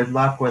 and good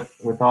luck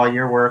with all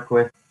your work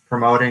with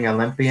promoting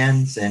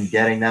Olympians and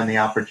getting them the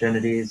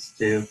opportunities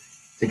to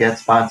get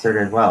sponsored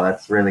as well.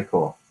 That's really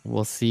cool.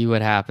 We'll see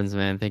what happens,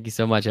 man. Thank you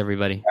so much,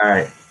 everybody. All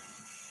right.